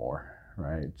do it more,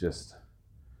 right? Just,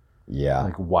 yeah.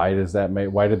 Like, why did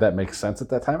that make sense at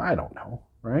that time? I don't know,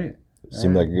 right? It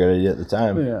seemed like a good idea at the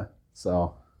time. Yeah.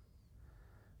 So,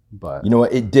 but you know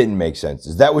what? It didn't make sense.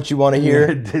 Is that what you want to hear?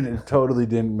 It totally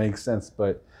didn't make sense.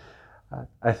 But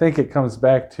I think it comes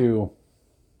back to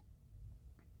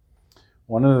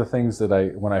one of the things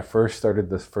that when I first started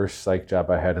this first psych job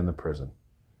I had in the prison,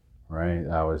 right?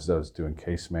 I was doing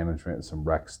case management and some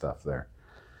rec stuff there.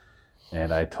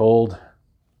 And I told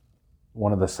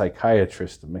one of the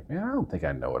psychiatrists, man, I don't think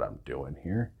I know what I'm doing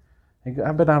here.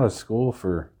 I've been out of school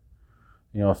for,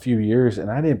 a few years,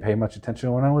 and I didn't pay much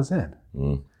attention when I was in.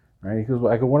 Right? He goes,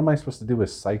 what am I supposed to do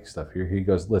with psych stuff here? He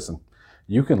goes, listen,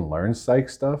 you can learn psych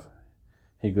stuff.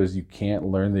 He goes, you can't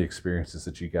learn the experiences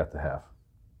that you got to have.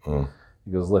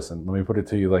 He goes, listen, let me put it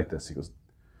to you like this. He goes,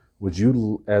 would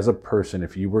you, as a person,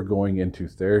 if you were going into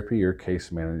therapy or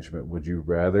case management, would you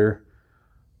rather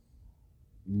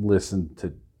listen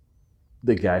to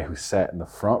the guy who sat in the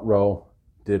front row,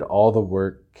 did all the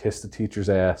work, kissed the teacher's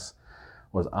ass,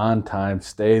 was on time,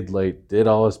 stayed late, did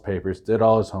all his papers, did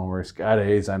all his homework, got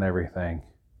A's on everything,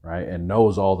 right, and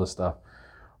knows all the stuff?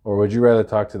 Or would you rather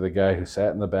talk to the guy who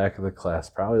sat in the back of the class,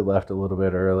 probably left a little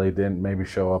bit early, didn't maybe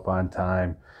show up on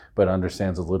time, but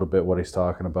understands a little bit what he's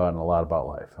talking about and a lot about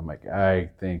life? I'm like,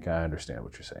 I think I understand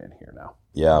what you're saying here now.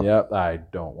 Yeah. Yep, I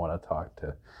don't want to talk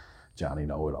to Johnny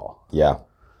Know-It-All. Yeah.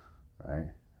 Right?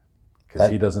 Because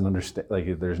he doesn't understand,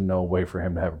 like, there's no way for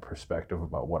him to have a perspective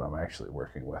about what I'm actually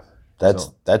working with.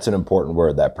 That's an important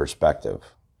word, that perspective,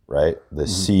 right? The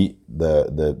seat,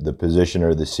 the position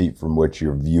or the seat from which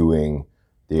you're viewing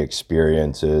the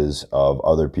experiences of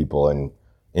other people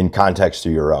in context to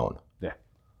your own. Yeah.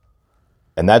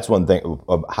 And that's one thing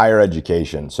of higher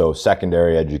education. So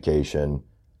secondary education,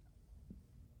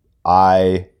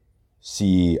 I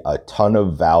see a ton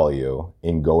of value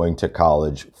in going to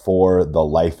college for the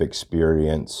life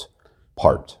experience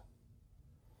part.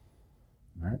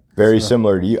 Right. Very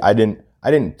similar to you. I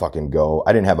didn't fucking go.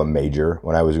 I didn't have a major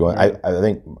when I was going. Right. I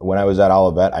think when I was at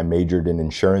Olivet, I majored in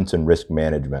insurance and risk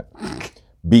management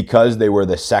because they were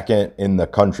the second in the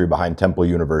country behind Temple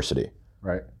University.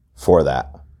 Right. For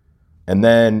that. And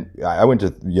then I went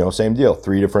to, same deal,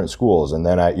 3 different schools. And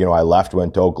then I left,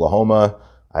 went to Oklahoma.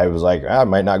 I was like, I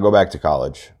might not go back to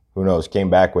college. Who knows? Came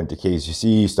back, went to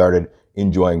KCC, started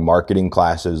enjoying marketing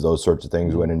classes, those sorts of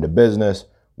things, went into business.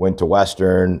 Went to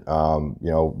Western,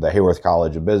 the Hayworth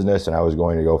College of Business, and I was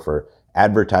going to go for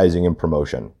advertising and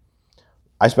promotion.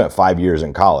 I spent 5 years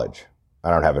in college.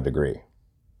 I don't have a degree,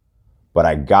 but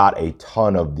I got a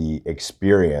ton of the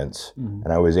experience, and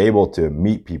I was able to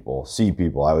meet people, see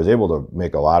people. I was able to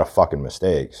make a lot of fucking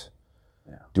mistakes,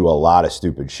 do a lot of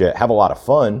stupid shit, have a lot of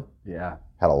fun. Yeah,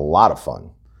 had a lot of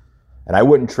fun, and I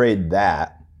wouldn't trade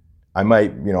that. I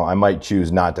might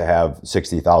choose not to have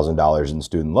 $60,000 in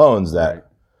student loans that. Right.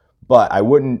 But I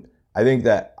think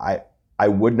that I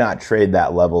would not trade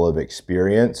that level of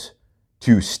experience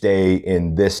to stay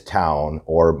in this town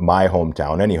or my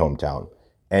hometown, any hometown,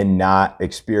 and not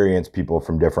experience people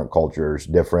from different cultures,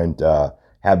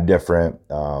 have different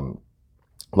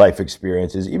life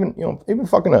experiences, even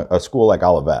fucking a school like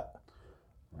Olivet.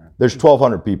 There's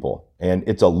 1,200 people, and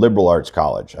it's a liberal arts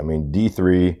college. I mean,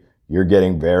 D3, you're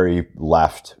getting very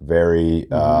left, very...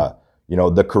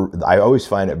 I always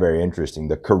find it very interesting.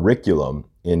 The curriculum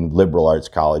in liberal arts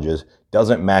colleges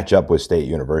doesn't match up with state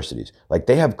universities. Like,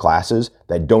 they have classes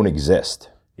that don't exist.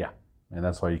 Yeah, and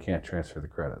that's why you can't transfer the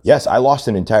credits. Yes, I lost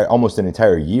almost an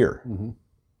entire year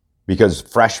because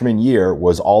freshman year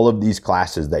was all of these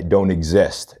classes that don't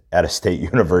exist at a state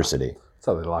university. That's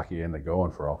how they lock you into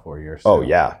going for all 4 years. Oh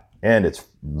yeah, and it's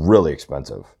really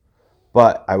expensive.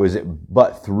 But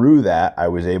through that, I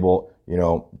was able,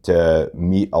 to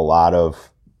meet a lot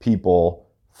of people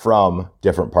from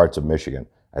different parts of Michigan.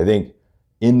 I think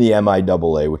in the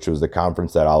MIAA, which was the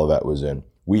conference that Olivet was in,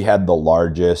 we had the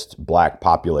largest Black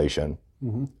population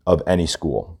of any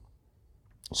school.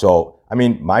 So, I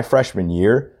mean, my freshman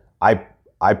year, I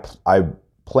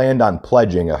planned on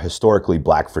pledging a historically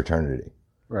Black fraternity.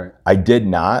 Right. I did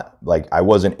not, I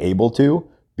wasn't able to,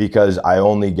 because I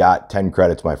only got 10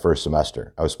 credits my first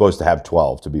semester. I was supposed to have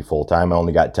 12 to be full-time. I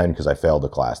only got 10 because I failed a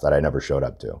class that I never showed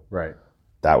up to. Right.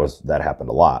 That happened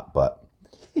a lot, but...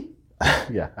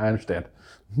 Yeah, I understand.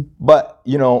 But,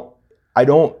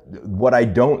 what I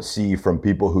don't see from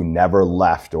people who never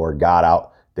left or got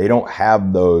out, they don't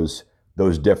have those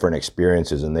different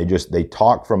experiences, and they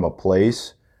talk from a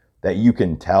place that you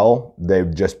can tell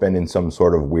they've just been in some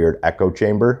sort of weird echo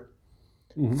chamber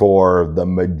for the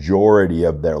majority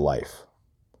of their life.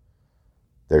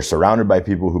 They're surrounded by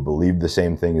people who believe the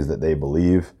same things that they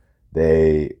believe.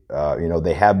 They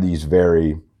have these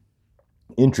very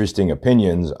interesting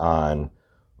opinions on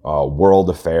world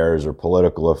affairs or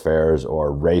political affairs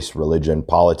or race, religion,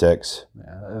 politics.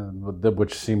 Yeah,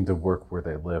 which seem to work where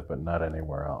they live, but not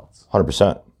anywhere else.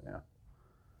 100%. Yeah.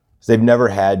 So they've never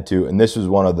had to, and this was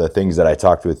one of the things that I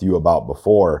talked with you about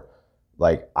before.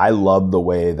 I love the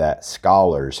way that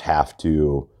scholars have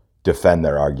to defend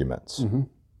their arguments.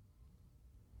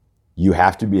 You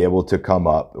have to be able to come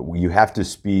up, you have to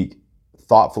speak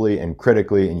thoughtfully and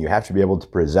critically, and you have to be able to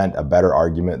present a better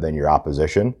argument than your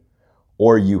opposition,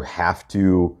 or you're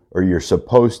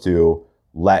supposed to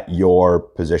let your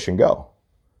position go.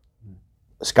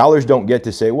 Scholars don't get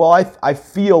to say, well, I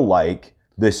feel like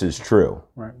this is true.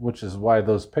 Right, which is why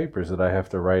those papers that I have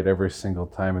to write every single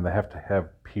time, and they have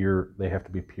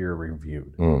to be peer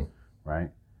reviewed, right?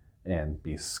 And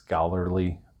be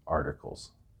scholarly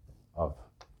articles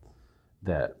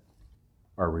that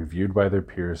are reviewed by their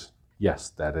peers. Yes,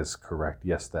 that is correct.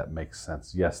 Yes, that makes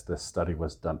sense. Yes, this study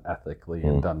was done ethically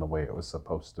and done the way it was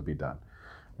supposed to be done,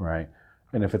 right?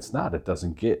 And if it's not, it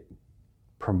doesn't get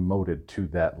promoted to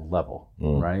that level,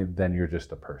 right? Then you're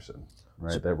just a person,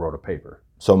 right, that wrote a paper.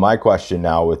 So my question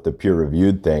now with the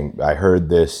peer-reviewed thing, I heard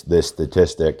this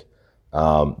statistic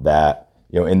that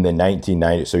in the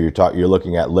 1990s. So you're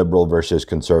looking at liberal versus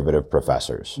conservative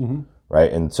professors,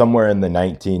 right? And somewhere in the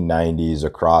 1990s,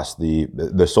 across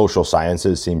the social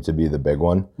sciences seemed to be the big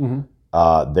one.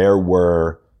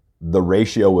 The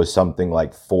ratio was something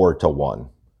like 4 to 1,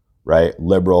 right?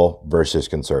 Liberal versus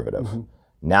conservative.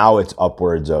 Now it's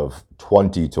upwards of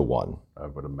 20 to 1. I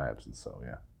would imagine so,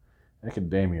 yeah.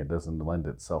 Academia doesn't lend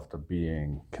itself to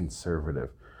being conservative,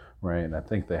 right? And I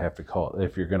think they have to call it,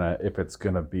 if it's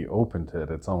gonna be open to it,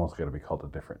 it's almost gonna be called a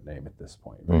different name at this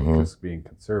point, right? Because being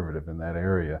conservative in that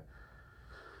area.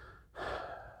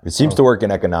 It seems to work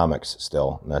in economics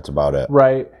still, and that's about it.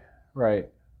 Right.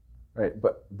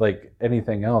 But like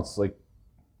anything else, like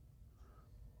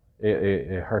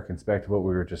it harkens back to what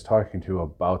we were just talking to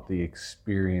about the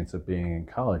experience of being in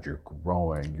college. You're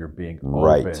growing, you're being open,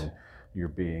 Right. you're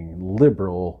being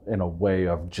liberal in a way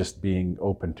of just being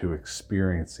open to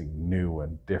experiencing new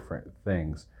and different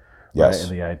things. Yes. Right?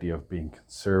 And the idea of being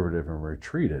conservative and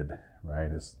retreated,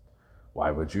 right, is why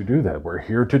would you do that? We're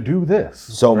here to do this.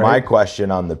 So right? my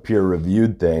question on the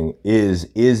peer-reviewed thing is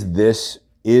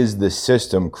the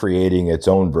system creating its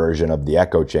own version of the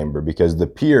echo chamber? Because the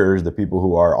peers, the people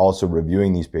who are also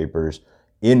reviewing these papers,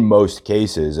 in most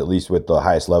cases, at least with the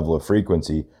highest level of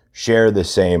frequency, share the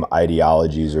same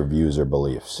ideologies or views or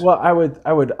beliefs. Well, I would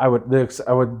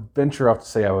venture off to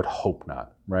say I would hope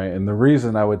not, right? And the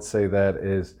reason I would say that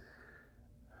is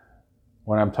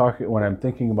when I'm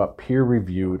thinking about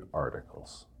peer-reviewed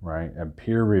articles, right, and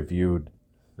peer-reviewed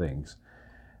things,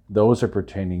 those are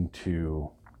pertaining to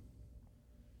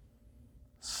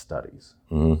studies,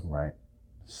 right?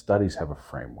 Studies have a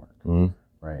framework,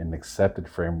 right? An accepted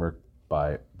framework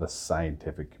by the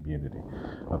scientific community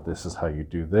of this is how you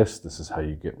do this is how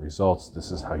you get results,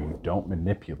 this is how you don't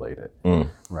manipulate it,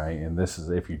 right? And this is,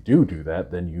 if you do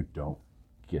that, then you don't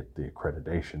get the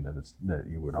accreditation that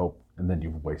you would hope, and then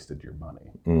you've wasted your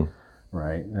money,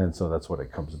 right? And so that's what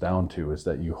it comes down to, is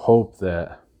that you hope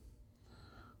that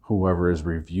whoever is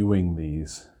reviewing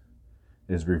these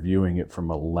is reviewing it from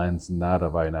a lens not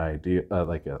of an idea,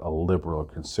 like a liberal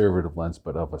conservative lens,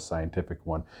 but of a scientific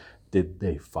one. Did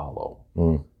they follow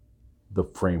the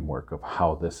framework of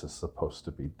how this is supposed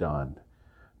to be done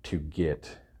to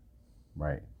get,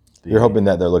 right? You're hoping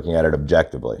that they're looking at it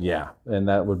objectively. Yeah, and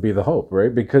that would be the hope,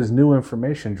 right? Because new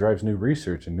information drives new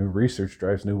research, and new research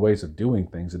drives new ways of doing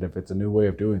things. And if it's a new way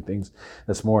of doing things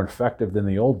that's more effective than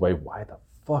the old way, why the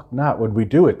fuck not would we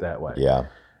do it that way? Yeah.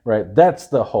 Right? That's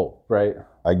the hope, right?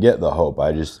 I get the hope.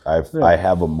 I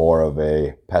have a more of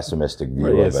a pessimistic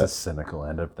view of it's it. a cynical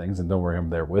end of things, and don't worry,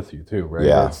 I'm there with you too, right?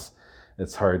 Yeah.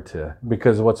 It's hard to,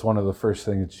 because what's one of the first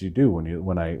things that you do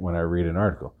when I read an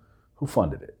article? Who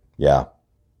funded it? Yeah.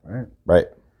 Right.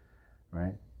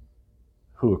 Right.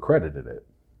 Who accredited it?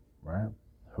 Right.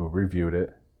 Who reviewed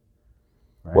it?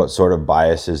 Right? What sort of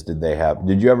biases did they have?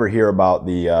 Did you ever hear about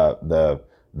the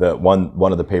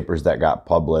one of the papers that got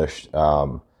published?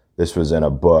 This was in a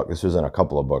book. This was in a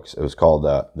couple of books. It was called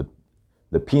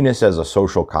the Penis as a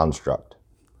Social Construct.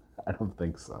 I don't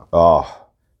think so. Oh,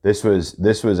 this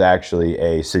was actually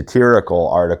a satirical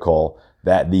article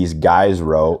that these guys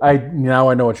wrote. Now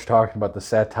I know what you're talking about, the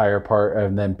satire part,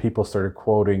 and then people started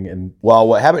quoting. And well,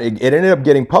 what happened? It ended up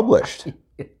getting published.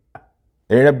 It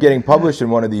ended up getting published in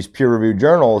one of these peer-reviewed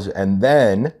journals, and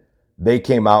then they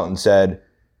came out and said,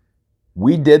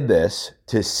 "We did this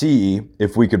to see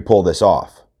if we could pull this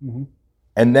off."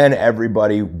 And then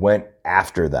everybody went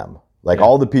after them. Like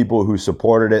all the people who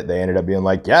supported it, they ended up being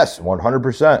like, "Yes,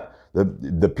 100%.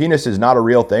 The penis is not a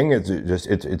real thing.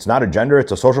 It's not a gender.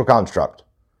 It's a social construct."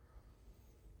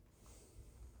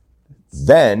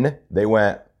 Then they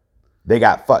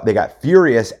got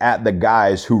furious at the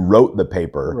guys who wrote the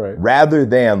paper, rather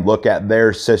than look at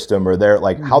their system or their,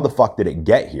 like, how the fuck did it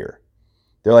get here?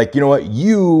 They're like, you know what?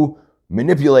 You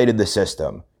manipulated the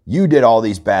system. You did all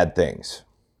these bad things.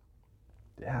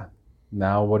 Yeah.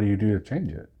 Now what do you do to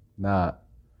change it?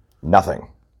 Nothing.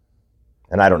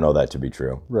 And I don't know that to be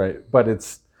true. Right. But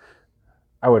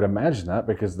I would imagine that,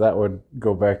 because that would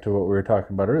go back to what we were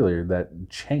talking about earlier, that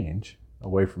change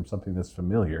away from something that's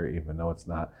familiar, even though it's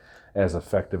not as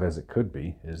effective as it could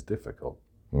be, is difficult.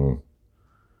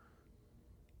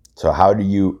 So how do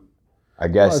you, I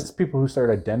guess... Well, it's people who start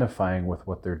identifying with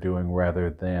what they're doing rather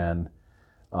than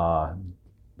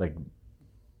like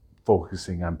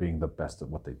focusing on being the best at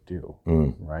what they do,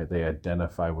 right? They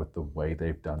identify with the way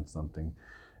they've done something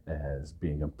as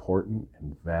being important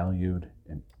and valued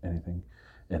and anything,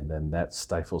 and then that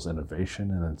stifles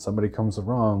innovation, and then somebody comes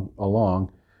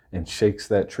along and shakes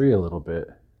that tree a little bit,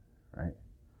 right?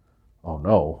 Oh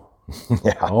no.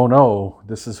 Yeah. Oh no,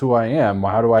 this is who I am.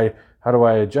 How do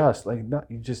I adjust? Like, no,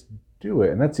 you just do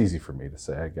it. And that's easy for me to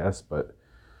say, I guess, but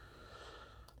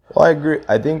well, I agree.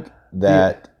 I think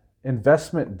that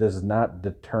investment does not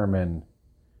determine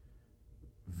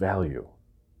value.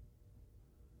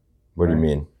 What do you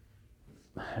mean?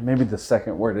 Maybe the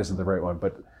second word isn't the right one,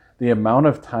 but The amount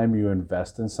of time you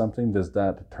invest in something does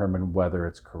not determine whether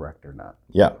it's correct or not.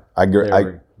 Yeah, I agree. I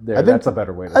think that's a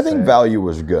better way to say it. I think value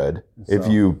was good if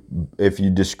you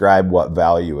describe what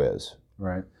value is.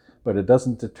 Right. But it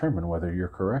doesn't determine whether you're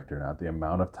correct or not. The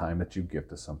amount of time that you give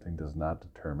to something does not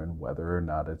determine whether or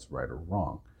not it's right or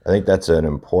wrong. I think that's an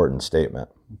important statement.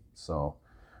 So,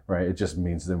 right, it just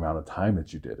means the amount of time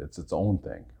that you did. It's its own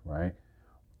thing, right?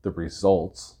 The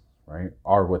results, right,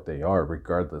 are what they are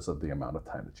regardless of the amount of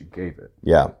time that you gave it.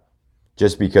 Yeah.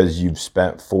 Just because you've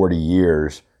spent 40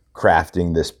 years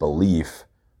crafting this belief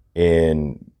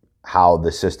in how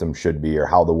the system should be or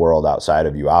how the world outside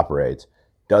of you operates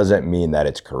doesn't mean that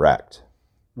it's correct.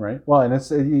 Right. Well, and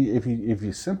it's if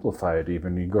you simplify it,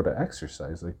 even you go to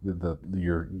exercise, like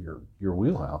your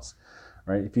wheelhouse,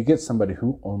 right? If you get somebody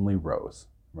who only rows,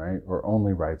 right, or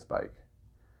only rides bike,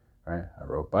 right? I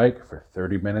rode bike for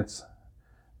 30 minutes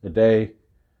a day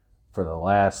for the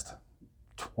last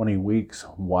 20 weeks.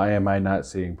 Why am I not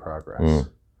seeing progress?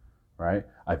 Right?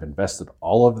 I've invested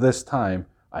all of this time.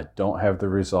 I don't have the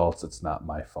results. It's not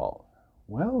my fault.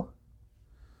 Well,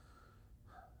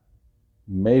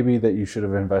 maybe that you should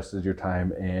have invested your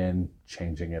time in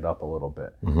changing it up a little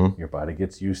bit. Your body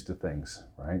gets used to things,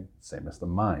 right? Same as the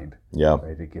mind. Yeah.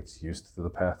 Right? It gets used to the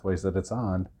pathways that it's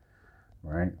on,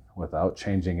 right? Without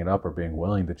changing it up or being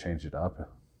willing to change it up.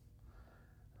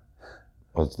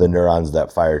 Well, it's the neurons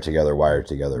that fire together, wire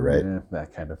together, right? Yeah,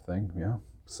 that kind of thing, yeah.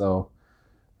 So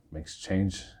makes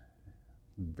change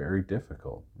very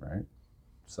difficult, right?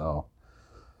 So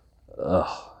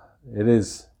it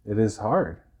is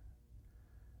hard.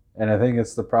 And I think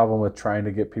it's the problem with trying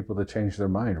to get people to change their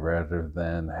mind rather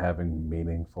than having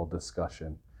meaningful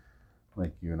discussion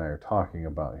like you and I are talking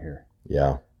about here.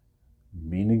 Yeah.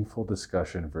 Meaningful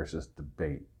discussion versus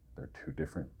debate. They're two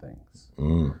different things.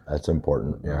 That's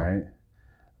important. Yeah. Right?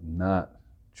 I'm not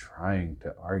trying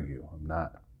to argue. I'm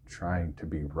not trying to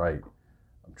be right.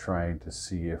 I'm trying to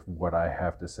see if what I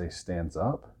have to say stands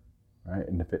up, right?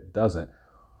 And if it doesn't,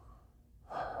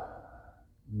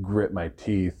 grit my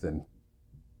teeth and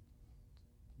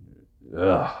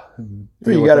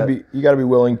you got to be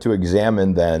willing to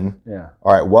examine then. Yeah.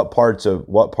 All right, what parts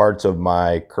of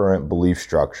my current belief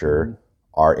structure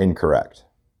are incorrect?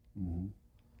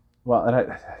 Well, and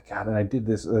I did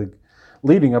this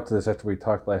leading up to this after we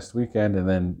talked last weekend, and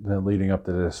then leading up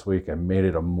to this week, I made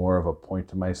it more of a point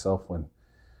to myself when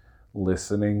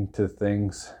listening to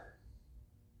things,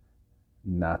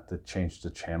 not to change the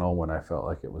channel when I felt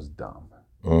like it was dumb.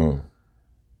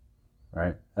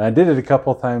 Right? And I did it a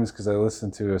couple of times because I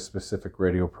listened to a specific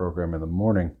radio program in the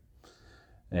morning,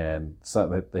 and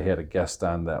that they had a guest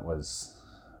on that was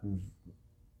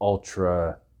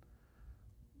ultra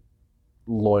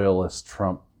loyalist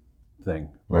Trump thing,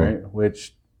 right?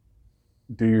 Which,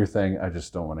 do your thing, I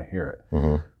just don't want to hear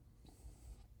it.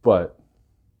 But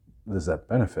does that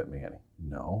benefit me any?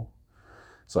 No.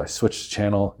 So I switched the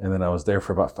channel, and then I was there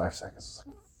for about 5 seconds. I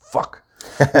was like, fuck.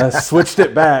 And I switched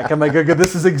it back. I'm like, okay,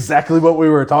 this is exactly what we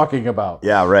were talking about.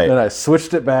 Yeah, right. And I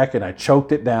switched it back, and I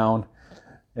choked it down,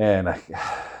 and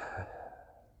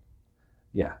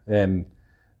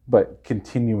but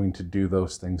continuing to do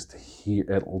those things to hear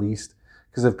at least,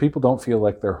 because if people don't feel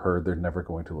like they're heard, they're never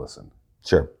going to listen.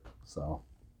 Sure. So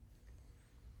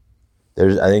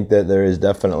I think that there is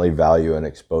definitely value in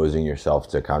exposing yourself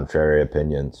to contrary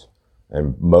opinions,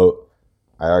 and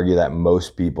I argue that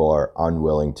most people are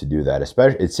unwilling to do that.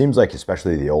 It seems like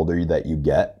especially the older that you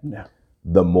get,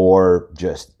 the more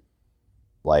just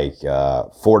like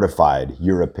fortified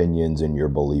your opinions and your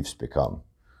beliefs become.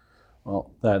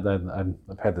 Well,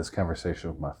 I've had this conversation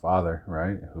with my father,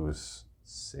 right, who's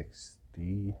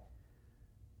 61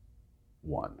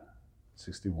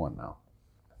 now,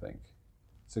 I think.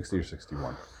 60 or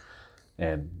 61.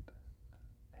 And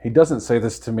he doesn't say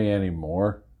this to me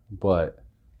anymore, but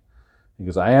he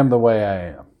goes, I am the way I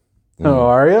am. Oh,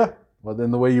 are you? Well,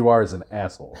 then the way you are is an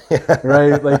asshole,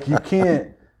 right? Like you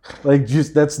can't,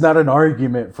 that's not an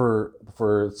argument for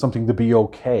something to be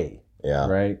okay,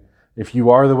 right? If you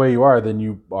are the way you are, then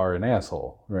you are an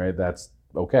asshole, right? That's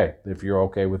okay. If you're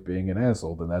okay with being an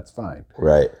asshole, then that's fine.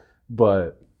 Right.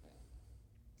 But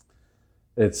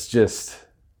it's just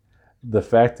the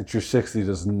fact that you're 60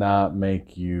 does not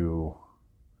make you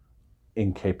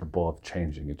incapable of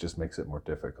changing. It just makes it more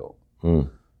difficult,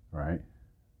 right?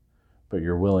 But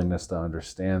your willingness to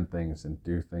understand things and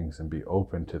do things and be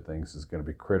open to things is going to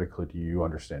be critical to you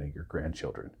understanding your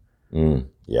grandchildren.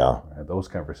 Yeah. Right? Those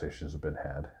conversations have been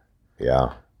had.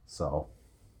 Yeah. So.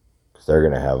 Because they're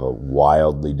going to have a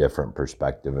wildly different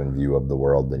perspective and view of the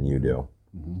world than you do.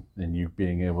 And you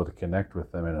being able to connect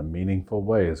with them in a meaningful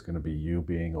way is going to be you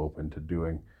being open to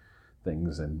doing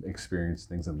things and experience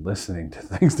things and listening to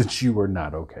things that you were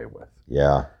not okay with.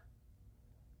 Yeah.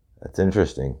 That's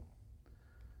interesting.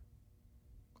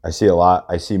 I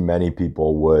see many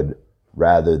people would,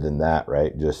 rather than that,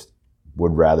 right, just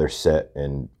would rather sit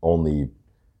and only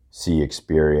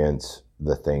experience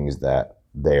the things that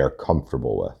they are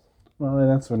comfortable with. Well, and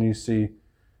that's when you see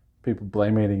people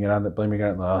blaming it on,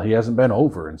 well, he hasn't been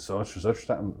over in such and such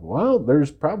time. Well,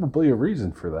 there's probably a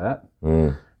reason for that,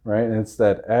 right? And it's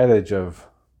that adage of,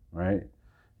 right,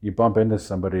 you bump into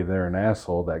somebody, they're an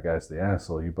asshole, that guy's the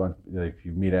asshole. If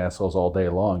you meet assholes all day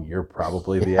long, you're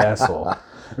probably the asshole,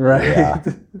 right? Yeah,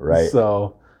 right.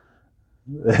 So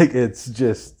like, it's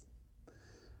just,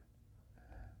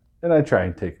 and I try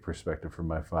and take perspective from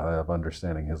my father of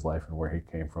understanding his life and where he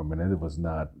came from, and it was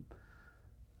not,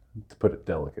 to put it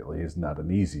delicately, is not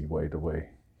an easy way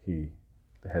he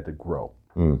had to grow.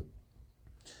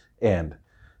 And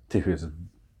to his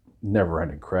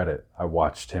never-ending credit, I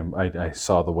watched him. I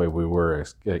saw the way we were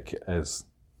as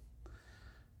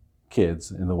kids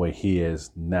and the way he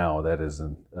is now. That is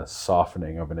a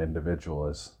softening of an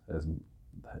individual,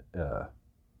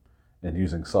 and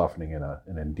using softening in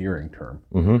an endearing term,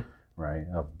 right?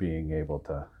 Of being able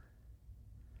to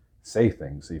say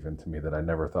things even to me that I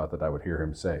never thought that I would hear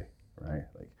him say, right?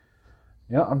 Like,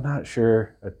 I'm not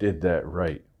sure I did that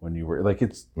right when you were, like,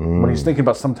 it's, when he's thinking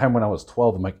about sometime when I was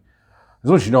 12, I'm like, I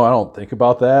just want you to know I don't think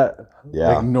about that. Yeah.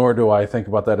 Like, nor do I think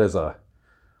about that as a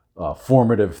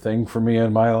formative thing for me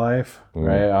in my life,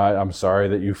 right? I'm sorry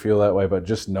that you feel that way, but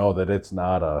just know that it's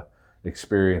not a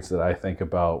experience that I think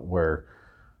about where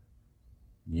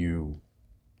you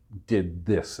did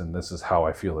this and this is how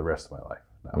I feel the rest of my life.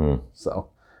 No.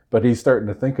 So, but he's starting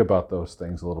to think about those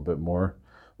things a little bit more,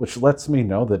 which lets me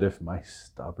know that if my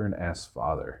stubborn ass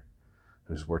father,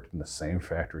 who's worked in the same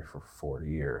factory for 40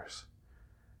 years,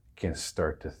 can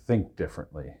start to think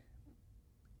differently,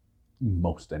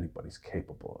 most anybody's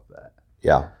capable of that.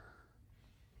 Yeah.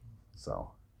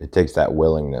 So it takes that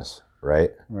willingness,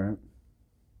 right? Right.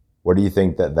 What do you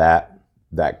think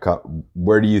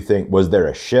where do you think, was there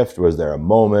a shift? Was there a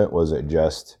moment? Was it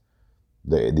just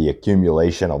the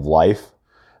accumulation of life?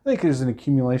 I think there's an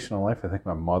accumulation of life. I think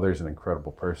my mother's an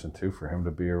incredible person too for him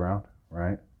to be around,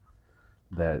 right?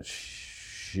 That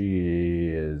she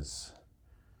is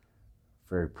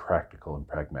very practical and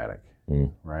pragmatic,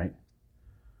 right?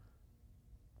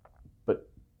 But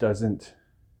doesn't,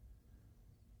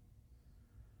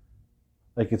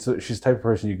 like, she's the type of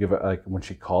person you give it, like, when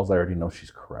she calls, I already know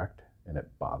she's correct, and it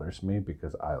bothers me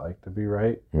because I like to be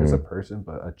right as a person,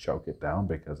 but I choke it down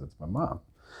because it's my mom.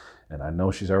 And I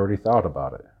know she's already thought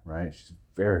about it, right? She's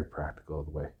very practical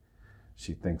the way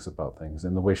she thinks about things,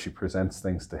 and the way she presents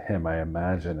things to him, I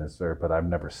imagine, is there, but I've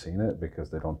never seen it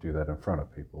because they don't do that in front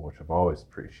of people, which I've always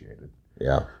appreciated.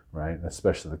 Yeah. Right? And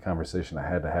especially the conversation I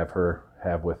had to have her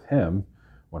have with him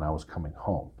when I was coming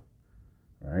home,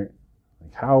 right?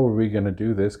 Like, how are we going to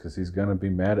do this? Because he's going to be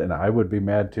mad, and I would be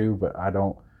mad too, but I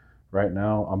don't, right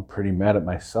now, I'm pretty mad at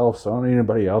myself, so I don't need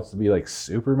anybody else to be like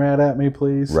super mad at me,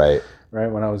 please. Right. Right,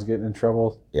 when I was getting in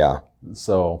trouble. Yeah.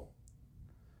 So,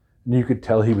 and you could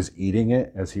tell he was eating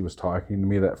it as he was talking to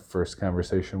me that first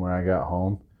conversation when I got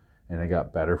home, and it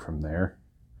got better from there.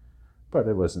 But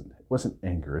it wasn't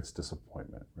anger, it's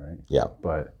disappointment, right? Yeah.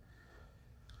 But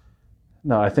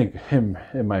no, I think him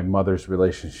and my mother's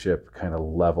relationship kind of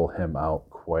level him out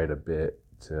quite a bit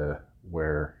to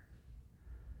where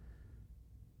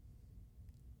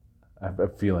I have a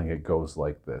feeling it goes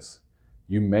like this.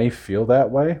 You may feel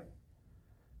that way,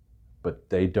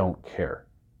 but they don't care,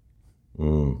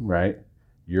 right?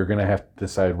 You're going to have to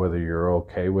decide whether you're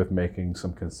okay with making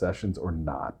some concessions or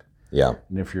not. Yeah.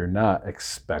 And if you're not,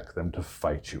 expect them to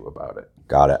fight you about it.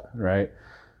 Got it. Right?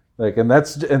 Like, and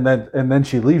then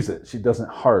she leaves it. She doesn't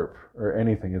harp or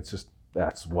anything. It's just,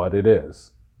 that's what it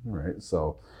is. Right?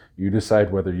 So you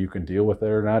decide whether you can deal with it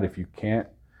or not. If you can't,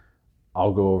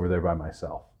 I'll go over there by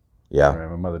myself. Yeah. Right?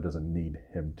 My mother doesn't need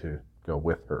him to go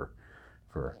with her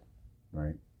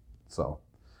right? So,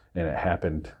 and it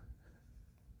happened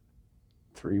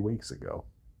 3 weeks ago.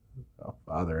 My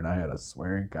father and I had a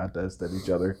swearing contest at each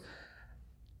other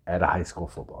at a high school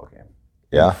football game.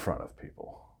 Yeah. In front of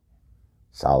people.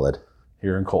 Solid.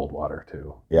 Here in Coldwater,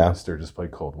 too. Yeah. Sturgis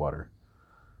played Coldwater.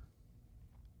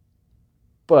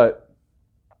 But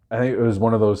I think it was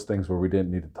one of those things where we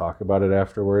didn't need to talk about it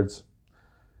afterwards.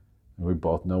 And we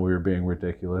both know we were being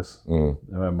ridiculous. And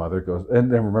my mother goes, and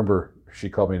then remember, she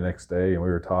called me the next day and we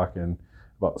were talking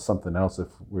about something else. If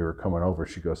we were coming over,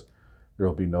 she goes, there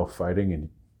will be no fighting and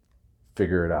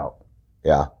figure it out.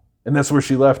 Yeah. And that's where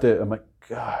she left it. I'm like,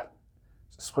 God,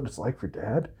 this is what it's like for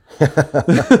Dad?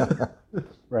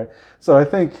 Right. So I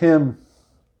think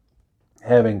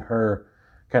having her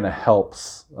kind of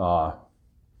helps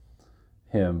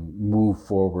him move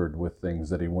forward with things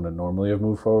that he wouldn't normally have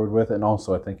moved forward with. And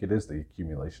also I think it is the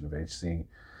accumulation of age, seeing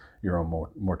your own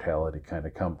mortality kind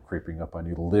of come creeping up on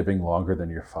you, living longer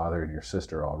than your father and your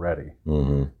sister already,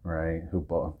 right? Who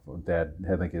both, I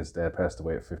think his dad passed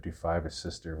away at 55, his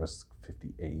sister was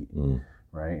 58,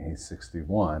 right? He's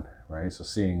 61, right? So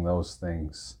seeing those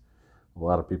things, a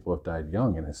lot of people have died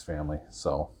young in his family.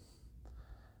 So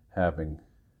having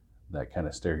that kind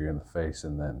of stare you in the face,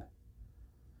 and then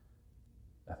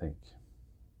I think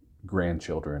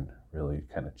grandchildren really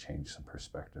kind of change some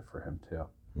perspective for him too.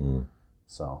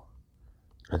 So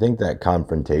I think that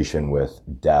confrontation with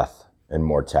death and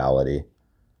mortality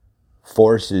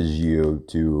forces you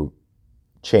to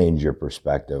change your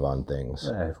perspective on things.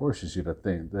 Yeah, it forces you to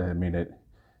think. I mean, it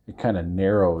kind of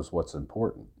narrows what's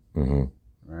important,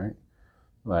 right?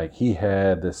 Like he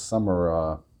had this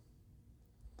summer.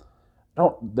 I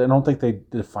don't think they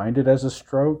defined it as a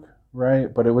stroke,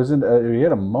 right? But it wasn't. He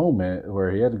had a moment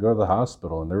where he had to go to the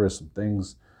hospital, and there was some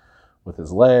things with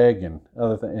his leg and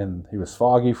other things, and he was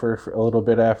foggy for a little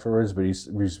bit afterwards, but he's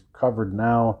recovered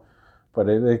now. But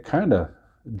it kind of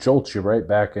jolts you right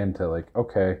back into like,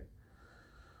 okay,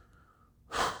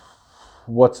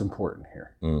 what's important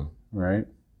here, right?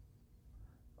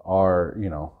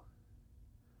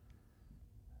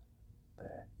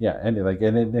 And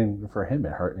for him,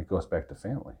 it goes back to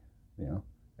family,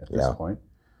 at this point.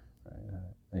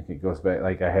 I think it goes back,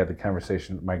 like I had the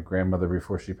conversation with my grandmother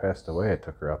before she passed away. I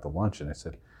took her out to lunch and I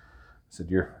said,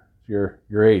 you're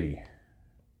 80.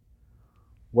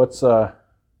 What's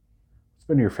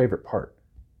been your favorite part?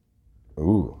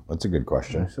 Ooh, that's a good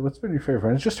question. And I said, what's been your favorite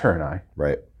part? It's just her and I.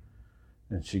 Right.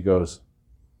 And she goes,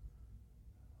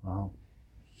 you'd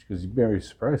be very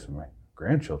surprised when my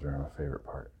grandchildren are my favorite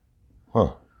part.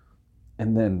 Huh.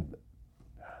 And then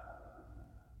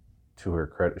to her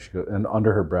credit, she goes, and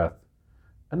under her breath,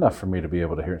 enough for me to be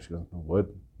able to hear it. She goes, would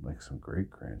like some great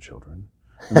grandchildren.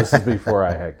 And this is before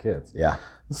I had kids. Yeah.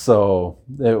 So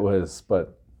it was,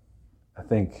 but I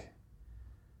think,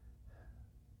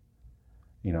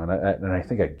 and I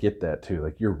think I get that too.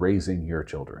 Like you're raising your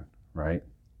children, right?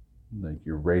 Like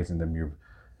you're raising them.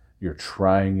 You're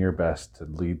trying your best to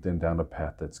lead them down a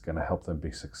path that's going to help them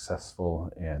be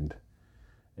successful and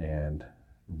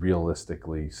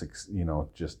realistically,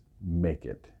 just make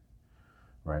it.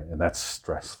 Right, and that's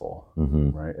stressful,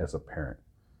 right, as a parent.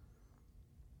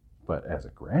 But as a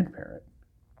grandparent,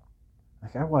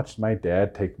 like I watched my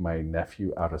dad take my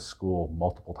nephew out of school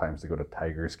multiple times to go to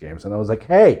Tigers games, and I was like,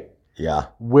 "Hey, yeah,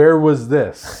 where was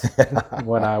this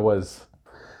when I was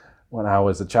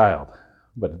a child?"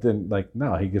 But it didn't. Like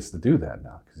now, he gets to do that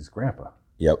now because he's grandpa.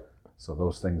 Yep. So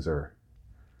those things are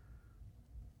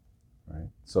right.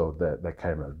 So that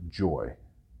kind of joy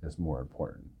is more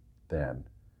important than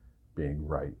being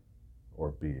right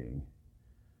or being.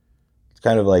 It's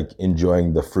kind of like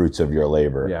enjoying the fruits of your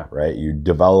labor, right? You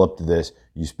developed this,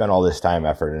 you spent all this time,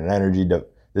 effort, and energy.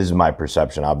 This is my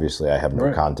perception. Obviously, I have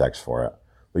no context for it.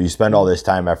 But you spend all this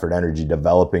time, effort, energy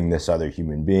developing this other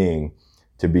human being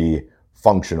to be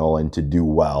functional and to do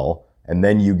well. And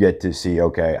then you get to see,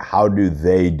 okay, how do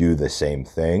they do the same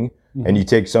thing? And you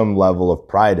take some level of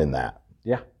pride in that.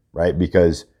 Yeah. Right?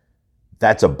 Because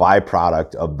that's a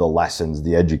byproduct of the lessons,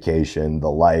 the education,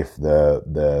 the life,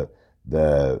 the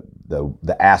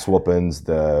ass whoopings,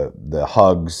 the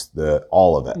hugs,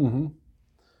 all of it.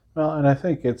 Well, and I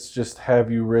think it's just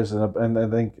have you risen up, and I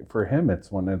think for him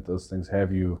it's one of those things.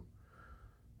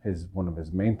 One of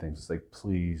his main things is like,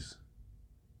 please,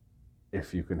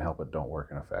 if you can help it, don't work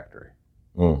in a factory.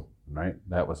 Right?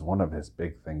 That was one of his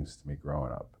big things to me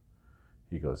growing up.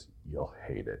 He goes, you'll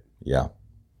hate it. Yeah.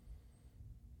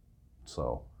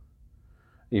 So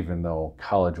even though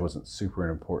college wasn't super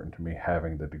important to me,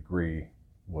 having the degree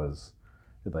was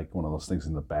like one of those things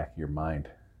in the back of your mind.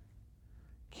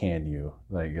 Can you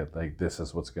like this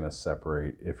is what's going to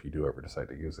separate if you do ever decide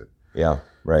to use it. Yeah,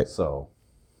 right. So,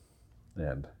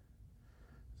 and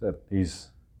that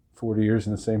he's 40 years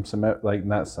in the same cement, like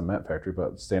not cement factory,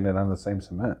 but standing on the same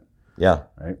cement. Yeah.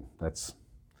 Right. That's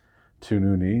 2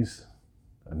 new knees,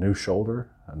 a new shoulder,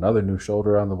 another new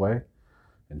shoulder on the way.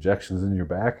 Injections in your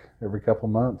back every couple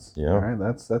months. Yeah. Right?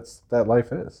 That's that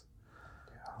life is.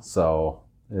 Yeah. So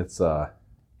it's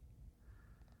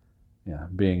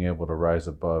being able to rise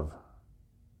above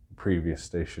previous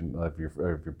station of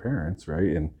your parents,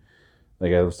 right? And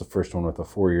like I was the first one with a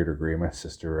 4-year degree, my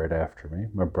sister right after me.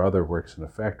 My brother works in a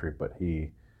factory, but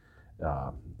he's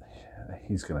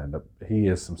gonna end up, he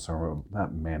is some sort of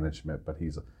not management, but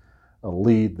he's a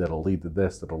lead that'll lead to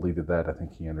this, that'll lead to that. I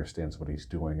think he understands what he's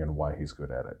doing and why he's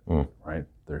good at it, right?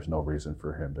 There's no reason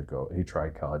for him to go. He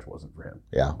tried college, wasn't for him.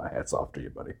 Yeah. My hat's off to you,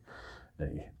 buddy.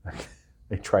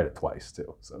 He tried it twice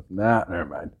too. So never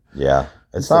mind. Yeah,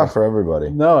 it's not for everybody.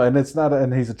 No, and it's not.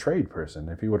 And he's a trade person.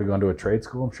 If he would have gone to a trade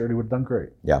school, I'm sure he would have done great.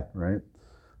 Yeah. Right.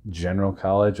 General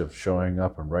college of showing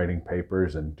up and writing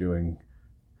papers and doing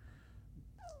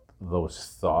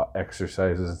those thought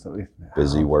exercises.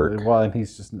 Busy work. Well, and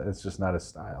it's just not his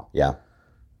style. Yeah.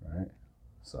 Right.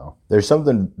 So there's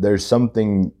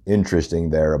something interesting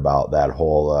there about that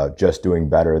whole just doing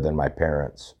better than my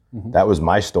parents. Mm-hmm. That was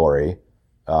my story.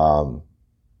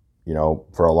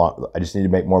 For a long, I just need to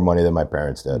make more money than my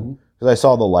parents did, because I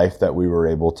saw the life that we were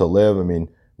able to live. I mean,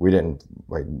 we didn't,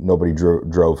 like, nobody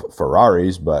drove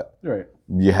Ferraris, but right.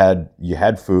 you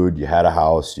had food, you had a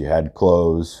house, you had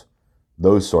clothes,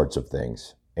 those sorts of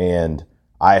things. And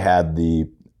I had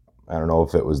I don't know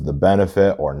if it was the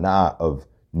benefit or not of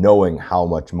knowing how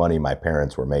much money my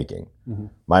parents were making. Mm-hmm.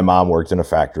 My mom worked in a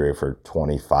factory for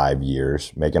 25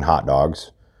 years making hot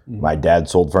dogs. Mm-hmm. My dad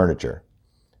sold furniture.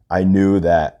 I knew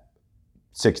that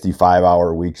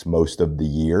 65-hour weeks most of the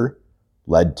year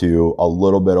led to a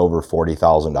little bit over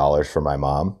 $40,000 for my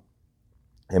mom.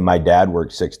 And my dad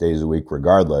worked 6 days a week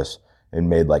regardless and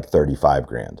made like 35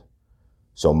 grand.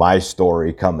 So my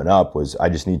story coming up was, I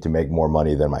just need to make more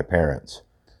money than my parents.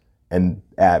 And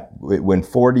when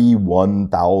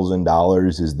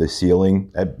 $41,000 is the ceiling,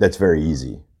 that's very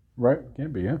easy. Right,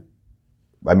 can be, yeah.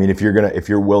 I mean, if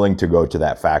you're willing to go to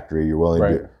that factory, you're willing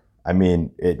right. to. I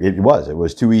mean, it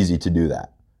was too easy to do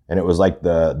that. And it was like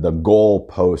the goal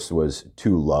post was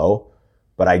too low,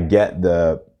 but I get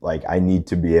I need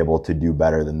to be able to do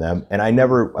better than them. And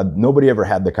nobody ever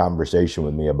had the conversation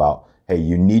with me about, hey,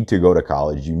 you need to go to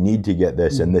college, you need to get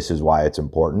this, and this is why it's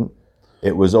important.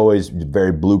 It was always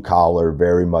very blue collar,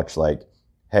 very much like,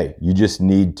 hey, you just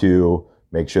need to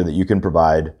make sure that you can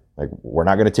provide. Like, we're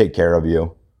not going to take care of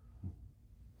you.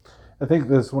 I think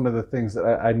that's one of the things that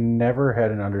I never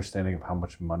had an understanding of how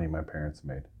much money my parents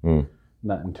made.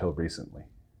 Not until recently,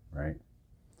 right?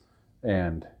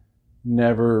 And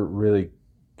never really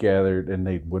gathered, and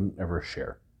they wouldn't ever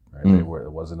share, right?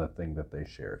 It wasn't a thing that they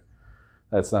shared.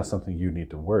 That's not something you need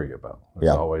to worry about.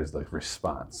 It's always the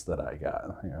response that I got.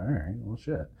 All right, well,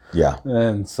 shit. Yeah.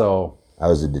 And so I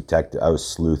was a detective. I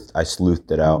sleuthed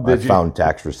it out. I found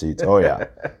tax receipts. Oh yeah.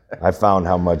 I found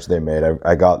how much they made.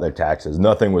 I got their taxes.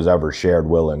 Nothing was ever shared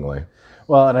willingly.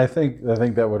 Well, and I think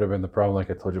that would have been the problem,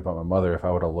 like I told you about my mother. If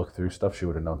I would have looked through stuff, she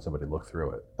would have known somebody looked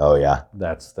through it. Oh yeah.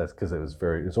 That's because it was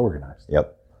organized.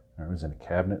 Yep. It was in a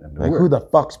cabinet. And like, who the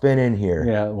fuck's been in here?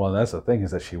 Yeah, well, that's the thing,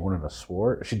 is that she wouldn't have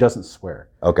swore. She doesn't swear.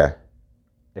 Okay.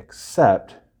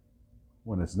 Except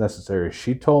when it's necessary.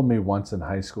 She told me once in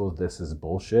high school, this is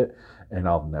bullshit, and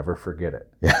I'll never forget it.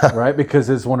 Yeah. Right? Because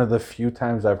it's one of the few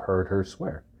times I've heard her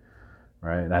swear.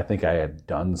 Right? And I think I had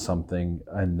done something,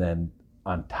 and then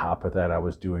on top of that, I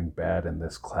was doing bad in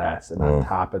this class, and on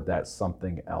top of that,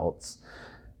 something else.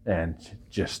 And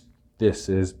just,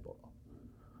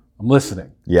 I'm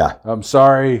listening. Yeah. I'm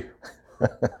sorry.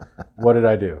 What did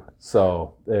I do?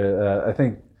 So I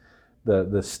think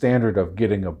the standard of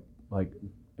getting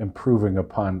improving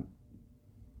upon,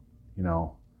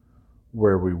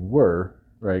 where we were,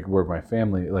 right, where my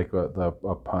family,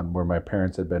 upon where my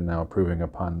parents had been, now improving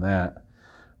upon that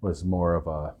was more of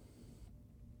a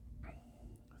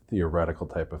theoretical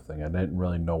type of thing. I didn't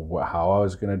really know how I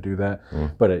was going to do that,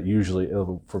 but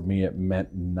for me, it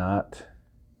meant not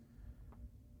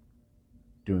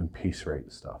doing piece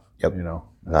rate stuff. Yep. That's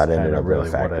not ended up really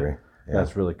in a factory.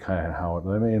 That's really kind of how it.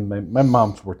 I mean, my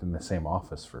mom's worked in the same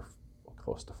office for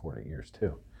close to 40 years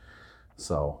too.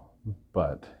 So,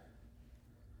 but,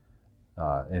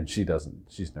 and she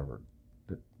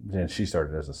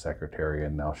started as a secretary,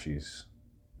 and now she's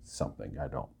something I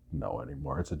don't know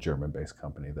anymore. It's a German-based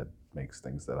company that makes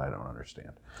things that I don't understand.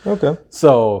 Okay.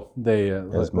 So they,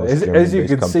 as you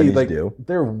can see,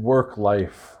 their work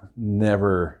life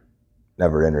never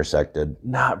intersected.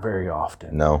 Not very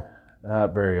often. No.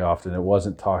 Not very often. It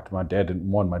wasn't talked. My dad didn't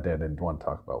want to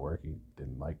talk about work. He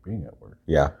didn't like being at work.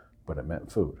 Yeah. But it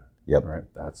meant food. Yep. Right.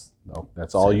 That's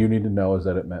all you need to know, is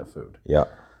that it meant food. Yeah.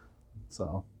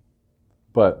 So,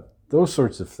 but those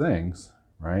sorts of things,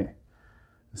 right?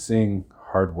 Seeing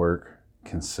hard work,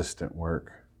 consistent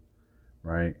work,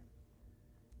 right?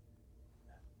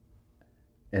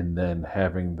 And then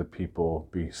having the people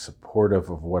be supportive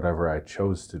of whatever I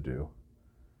chose to do,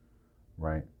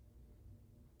 right?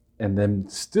 And then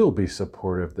still be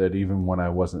supportive that even when I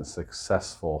wasn't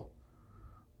successful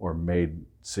or made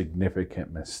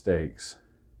significant mistakes,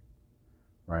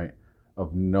 right,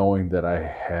 of knowing that I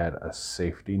had a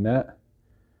safety net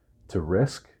to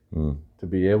risk, to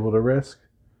be able to risk,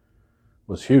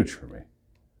 was huge for me,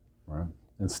 right?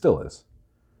 And still is,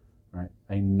 right?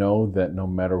 I know that no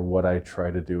matter what I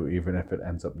try to do, even if it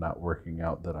ends up not working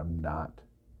out, that I'm not,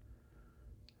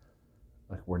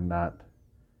 like, we're not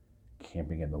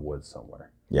camping in the woods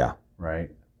somewhere. Yeah.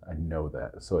 Right? I know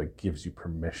that. So it gives you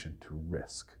permission to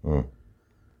risk. Right.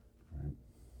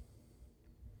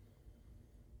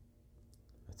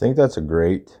 I think that's a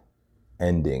great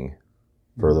ending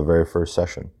for the very first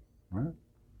session. Right.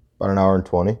 About an hour and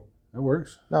 20. That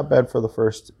works. Not bad for the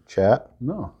first chat.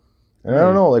 No. And I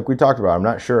don't know, like we talked about, I'm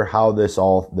not sure how this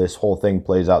whole thing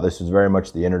plays out. This is very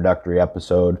much the introductory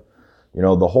episode. You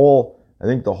know, I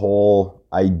think the whole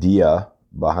idea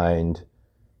behind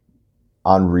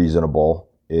Unreasonable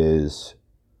is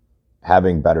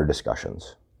having better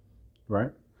discussions.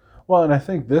 Right. Well, and I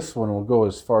think this one will go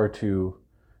as far to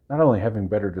not only having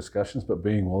better discussions, but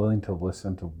being willing to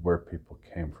listen to where people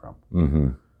came from. Mm-hmm.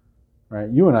 Right.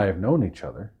 You and I have known each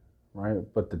other, right?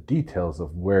 But the details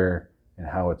of where and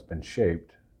how it's been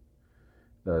shaped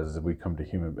as we've come to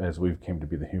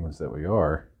be the humans that we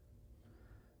are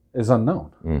is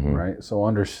unknown. Mm-hmm. Right? So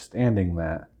understanding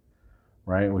that,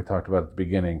 right? We talked about at the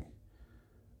beginning,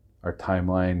 our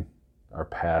timeline, our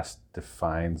past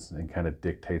defines and kind of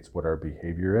dictates what our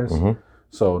behavior is. Mm-hmm.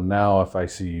 So now if I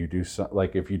see you do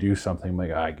if you do something,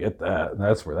 like, I get that, and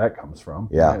that's where that comes from.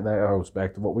 Yeah. Right? That goes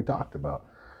back to what we talked about.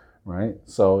 Right.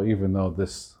 So even though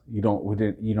you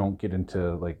don't get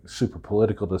into like super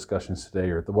political discussions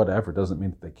today or whatever, doesn't mean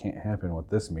that they can't happen.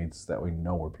 What this means is that we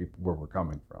know where we're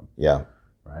coming from. Yeah.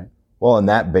 Right. Well, and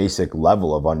that basic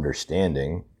level of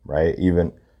understanding, right?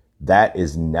 Even that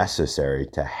is necessary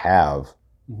to have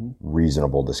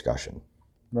reasonable discussion.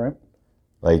 Right.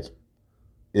 Like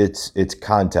it's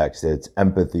context, it's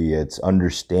empathy, it's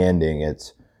understanding,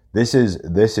 This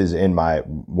is in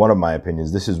one of my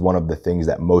opinions, this is one of the things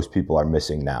that most people are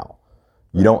missing now.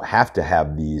 You don't have to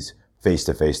have these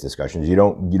face-to-face discussions. You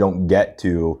don't get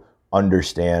to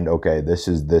understand, okay, this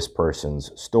is this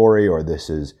person's story, or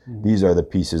these are the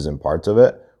pieces and parts of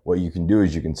it. What you can do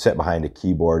is you can sit behind a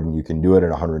keyboard and you can do it in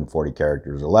 140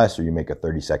 characters or less, or you make a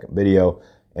 30-second video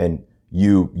and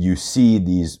you see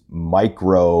these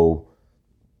micro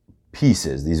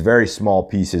pieces, these very small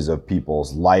pieces of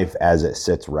people's life as it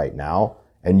sits right now,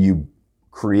 and you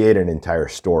create an entire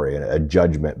story and a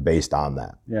judgment based on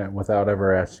that. Yeah, without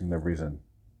ever asking the reason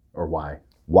or why.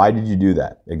 Why did you do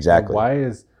that? Exactly. Why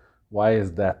is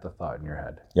that the thought in your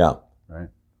head? Yeah. Right?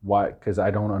 Why? Because I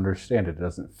don't understand it. It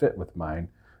doesn't fit with mine.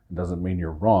 It doesn't mean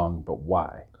you're wrong, but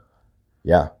why?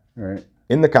 Yeah. Right.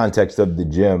 In the context of the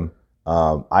gym,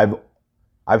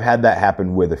 I've had that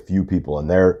happen with a few people, and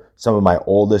they're some of my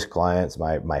oldest clients,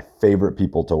 my favorite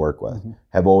people to work with,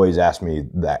 have always asked me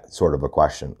that sort of a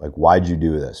question, like, why'd you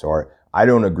do this? Or, I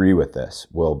don't agree with this.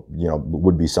 Well,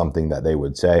 would be something that they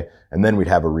would say, and then we'd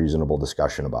have a reasonable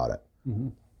discussion about it. Mm-hmm.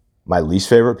 My least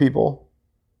favorite people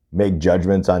make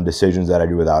judgments on decisions that I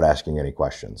do without asking any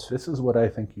questions. This is what I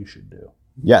think you should do.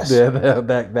 Yes.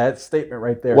 That statement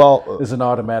right there is an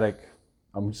automatic,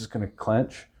 I'm just going to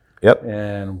clench. Yep.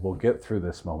 And we'll get through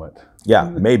this moment. Yeah,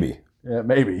 maybe. Yeah,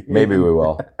 maybe. Maybe we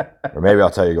will. Or maybe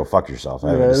I'll tell you to go fuck yourself.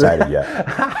 I haven't decided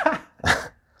yet.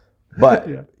 But,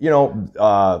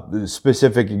 the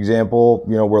specific example,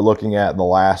 we're looking at the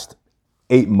last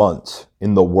 8 months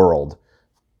in the world.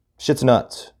 Shit's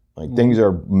nuts. Like, things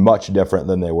are much different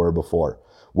than they were before.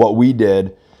 What we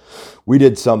did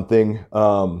something,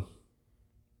 there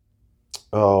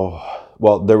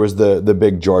was the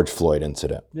big George Floyd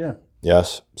incident. Yeah.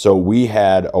 Yes. So we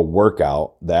had a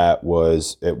workout they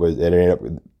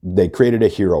created a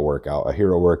hero workout. A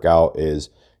hero workout is,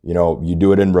 you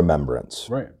do it in remembrance.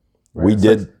 Right.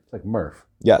 It's like Murph.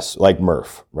 Yes, like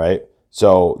Murph, right?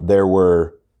 So there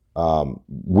were,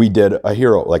 we did a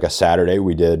hero, like a Saturday,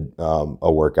 we did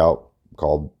a workout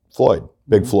called Floyd,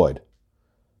 Big Floyd.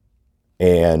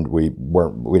 And we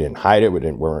didn't hide it, we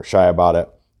weren't shy about it.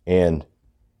 And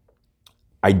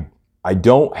I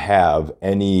don't have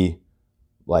any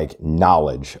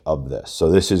knowledge of this. So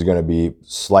this is going to be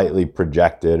slightly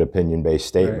projected, opinion-based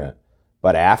statement. Right.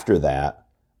 But after that,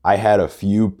 I had a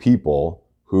few people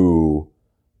who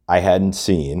I hadn't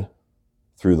seen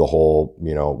through the whole,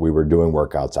 we were doing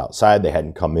workouts outside. They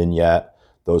hadn't come in yet,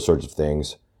 those sorts of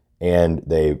things. And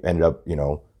they ended up,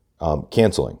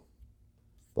 canceling.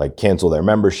 Cancel their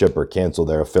membership or cancel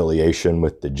their affiliation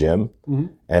with the gym. Mm-hmm.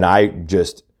 And I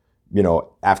just,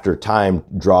 after time,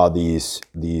 draw these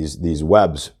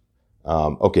webs.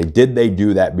 Okay, did they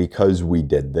do that because we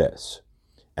did this?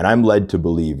 And I'm led to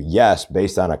believe, yes,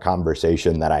 based on a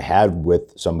conversation that I had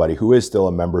with somebody who is still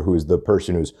a member, who is the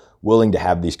person who's willing to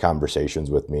have these conversations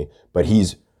with me, but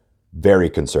he's very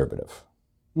conservative,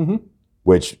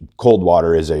 which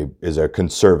Coldwater is a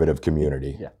conservative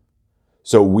community. Yeah.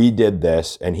 So we did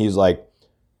this, and he's like,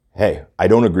 hey, I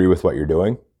don't agree with what you're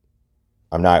doing.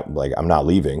 I'm not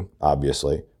leaving,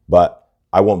 obviously, but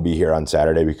I won't be here on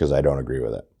Saturday because I don't agree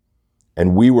with it.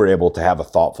 And we were able to have a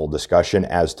thoughtful discussion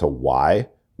as to why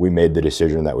we made the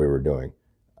decision that we were doing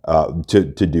to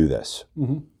do this.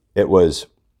 It was,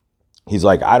 he's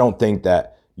like, I don't think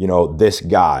that, this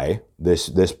guy,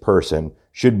 this person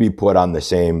should be put on the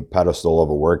same pedestal of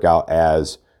a workout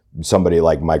as somebody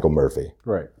like Michael Murphy.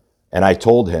 Right. And I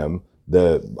told him,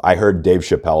 I heard Dave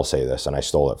Chappelle say this, and I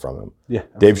stole it from him. Yeah.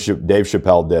 Dave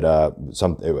Chappelle did I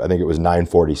think it was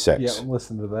 946. Yeah,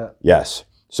 listen to that. Yes.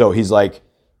 So he's like,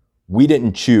 we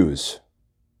didn't choose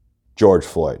George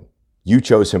Floyd. You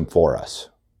chose him for us.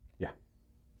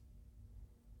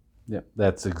 Yeah,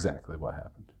 that's exactly what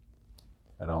happened.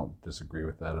 I don't disagree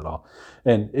with that at all.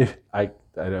 And if I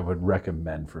would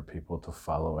recommend for people to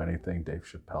follow anything Dave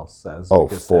Chappelle says. Oh,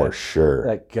 for sure.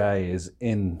 That guy is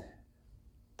in.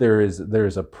 There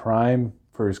is a prime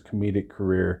for his comedic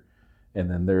career,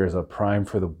 and then there is a prime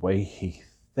for the way he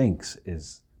thinks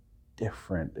is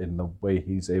different in the way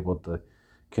he's able to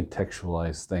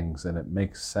contextualize things, and it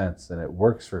makes sense and it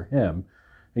works for him.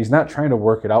 He's not trying to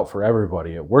work it out for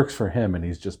everybody. It works for him, and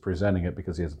he's just presenting it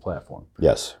because he has a platform.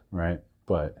 Yes. Right?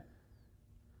 But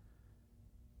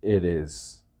it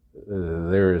is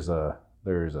there's a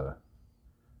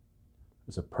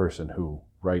person who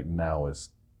right now is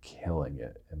killing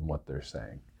it in what they're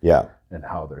saying. Yeah. And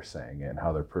how they're saying it and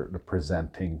how they're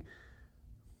presenting.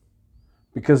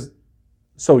 Because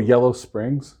Yellow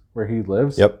Springs, where he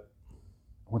lives. Yep.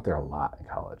 I went there a lot in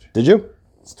college. Did you?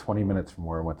 It's 20 minutes from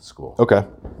where I went to school. Okay.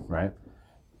 Right?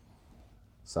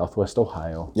 Southwest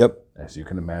Ohio. Yep. As you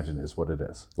can imagine, is what it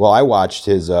is. Well, I watched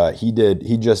his. He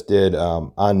just did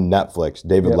on Netflix.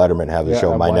 David Letterman have the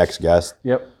show. My Next Guest.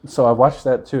 Yep. So I watched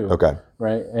that too. Okay.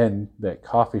 Right, and that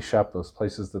coffee shop, those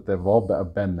places that they've all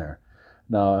been there.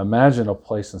 Now imagine a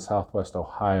place in Southwest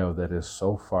Ohio that is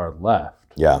so far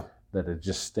left. Yeah. That it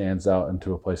just stands out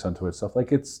into a place unto itself. Like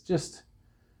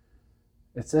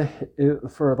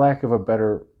for lack of a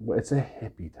better, it's a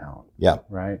hippie town. Yeah.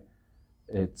 Right.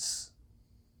 Its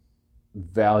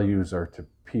values are to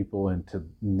people and to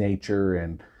nature,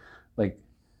 and like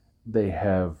they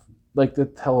have, like the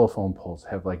telephone poles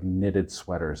have like knitted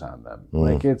sweaters on them.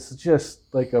 Like it's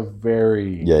just like a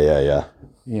very yeah.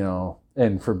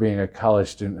 And for being a college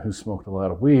student who smoked a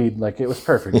lot of weed, like it was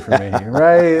perfect for me,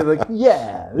 right? Like,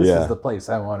 this is the place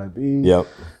I want to be. Yep.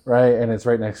 Right. And it's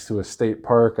right next to a state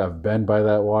park. I've been by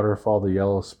that waterfall, the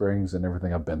Yellow Springs, and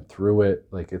everything. I've been through it.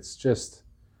 Like it's just,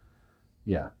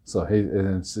 So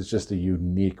it's just a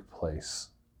unique place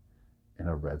in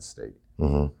a red state.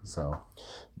 So.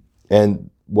 And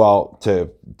well,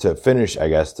 to finish, I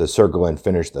guess, to circle and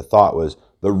finish the thought, was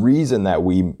the reason that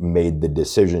we made the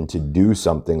decision to do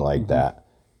something like that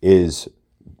is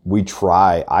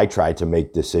I try to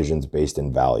make decisions based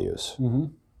in values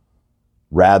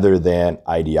rather than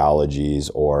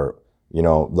ideologies or, the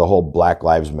whole Black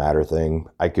Lives Matter thing.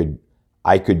 I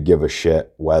could give a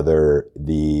shit whether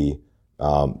the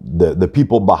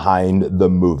people behind the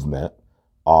movement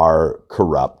are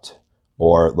corrupt,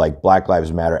 or like Black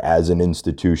Lives Matter as an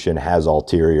institution has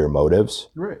ulterior motives.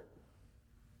 Right.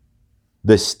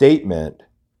 The statement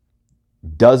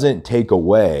doesn't take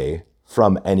away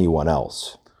from anyone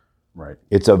else. Right.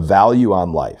 It's a value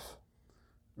on life.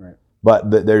 Right.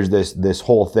 But there's this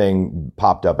whole thing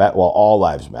popped up all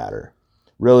lives matter.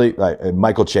 Really, like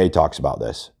Michael Che talks about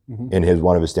this in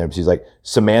one of his stand-ups. He's like,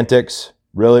 semantics.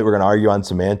 Really, we're going to argue on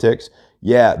semantics?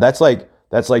 Yeah, that's like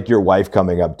your wife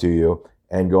coming up to you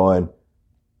and going,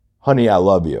 honey, I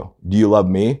love you. Do you love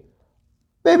me?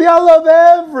 Baby, I love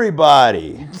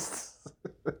everybody.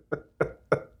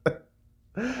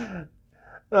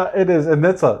 It is, and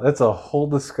that's a whole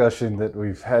discussion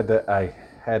that I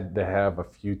had to have a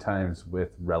few times with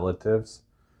relatives,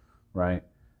 right?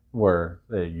 Where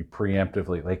you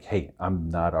preemptively, like, hey,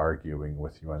 I'm not arguing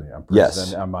with you.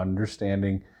 I'm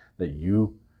understanding that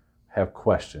you have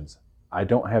questions. I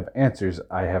don't have answers.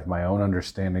 I have my own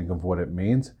understanding of what it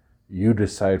means. You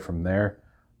decide from there.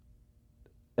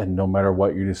 And no matter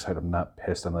what you decide, I'm not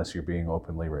pissed unless you're being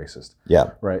openly racist.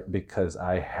 Yeah. Right? Because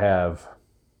I have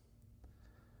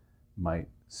my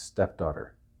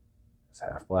stepdaughter is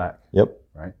half black. Yep.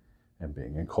 Right? And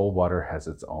being in Coldwater has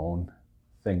its own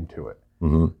thing to it.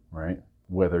 Right?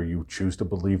 Whether you choose to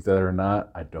believe that or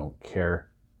not, I don't care.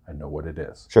 I know what it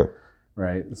is. Sure.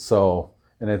 Right? So,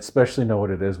 And I especially know what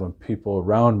it is when people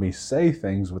around me say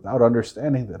things without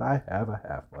understanding that I have a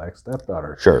half black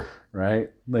stepdaughter. Sure. Right?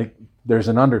 Like there's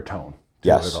an undertone to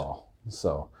Yes. it all.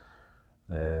 So,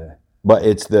 but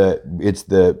it's the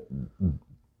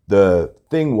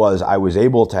thing was I was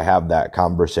able to have that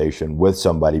conversation with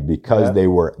somebody because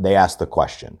they asked the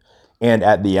question. And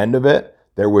at the end of it,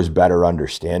 there was better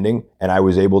understanding. And I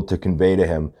was able to convey to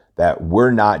him that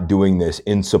we're not doing this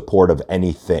in support of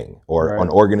anything or an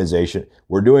organization.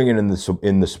 We're doing it in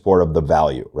the support of the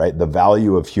value, right? The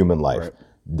value of human life,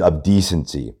 of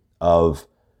decency, of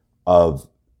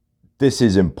this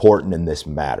is important and this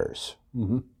matters.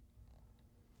 Mm-hmm.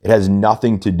 It has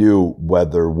nothing to do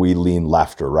whether we lean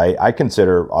left or right. I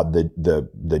consider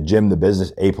the gym, the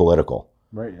business, apolitical.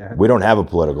 Right. Yeah. We don't have a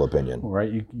political opinion.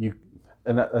 Right.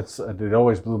 And it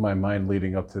always blew my mind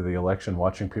leading up to the election,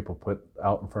 watching people put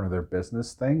out in front of their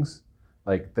business things,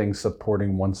 like things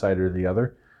supporting one side or the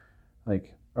other.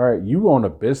 Like, all right, you own a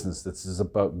business that is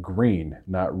about green,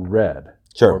 not red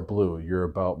or blue. You're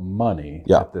about money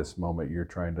at this moment. You're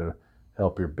trying to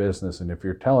help your business. And if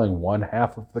you're telling one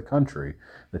half of the country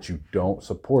that you don't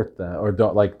support that or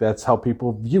don't like, that's how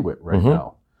people view it right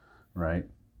now. Right.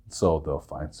 So they'll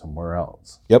find somewhere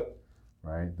else. Yep.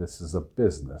 Right? This is a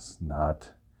business, not,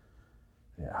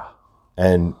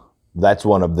 And that's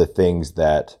one of the things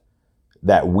that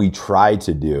we try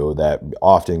to do that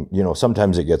often,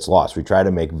 sometimes it gets lost. We try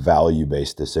to make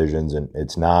value-based decisions, and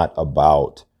it's not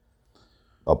about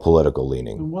a political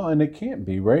leaning. Well, and it can't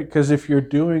be, right? Because if you're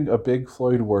doing a Big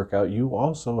Floyd workout, you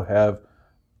also have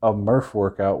a Murph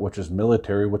workout, which is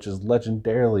military, which is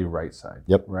legendarily right side.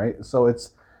 Yep. Right? So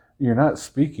you're not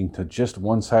speaking to just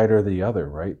one side or the other,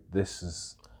 right? This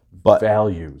is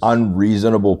values.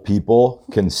 Unreasonable people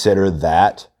consider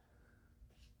that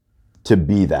to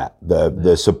be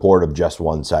the support of just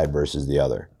one side versus the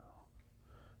other.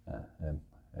 And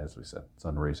as we said, it's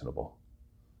unreasonable.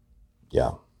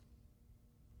 Yeah.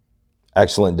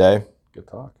 Excellent day. Good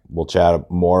talk. We'll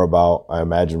chat more about, I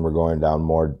imagine we're going down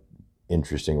more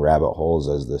interesting rabbit holes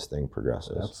as this thing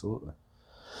progresses. Absolutely.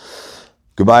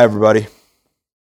 Goodbye, everybody.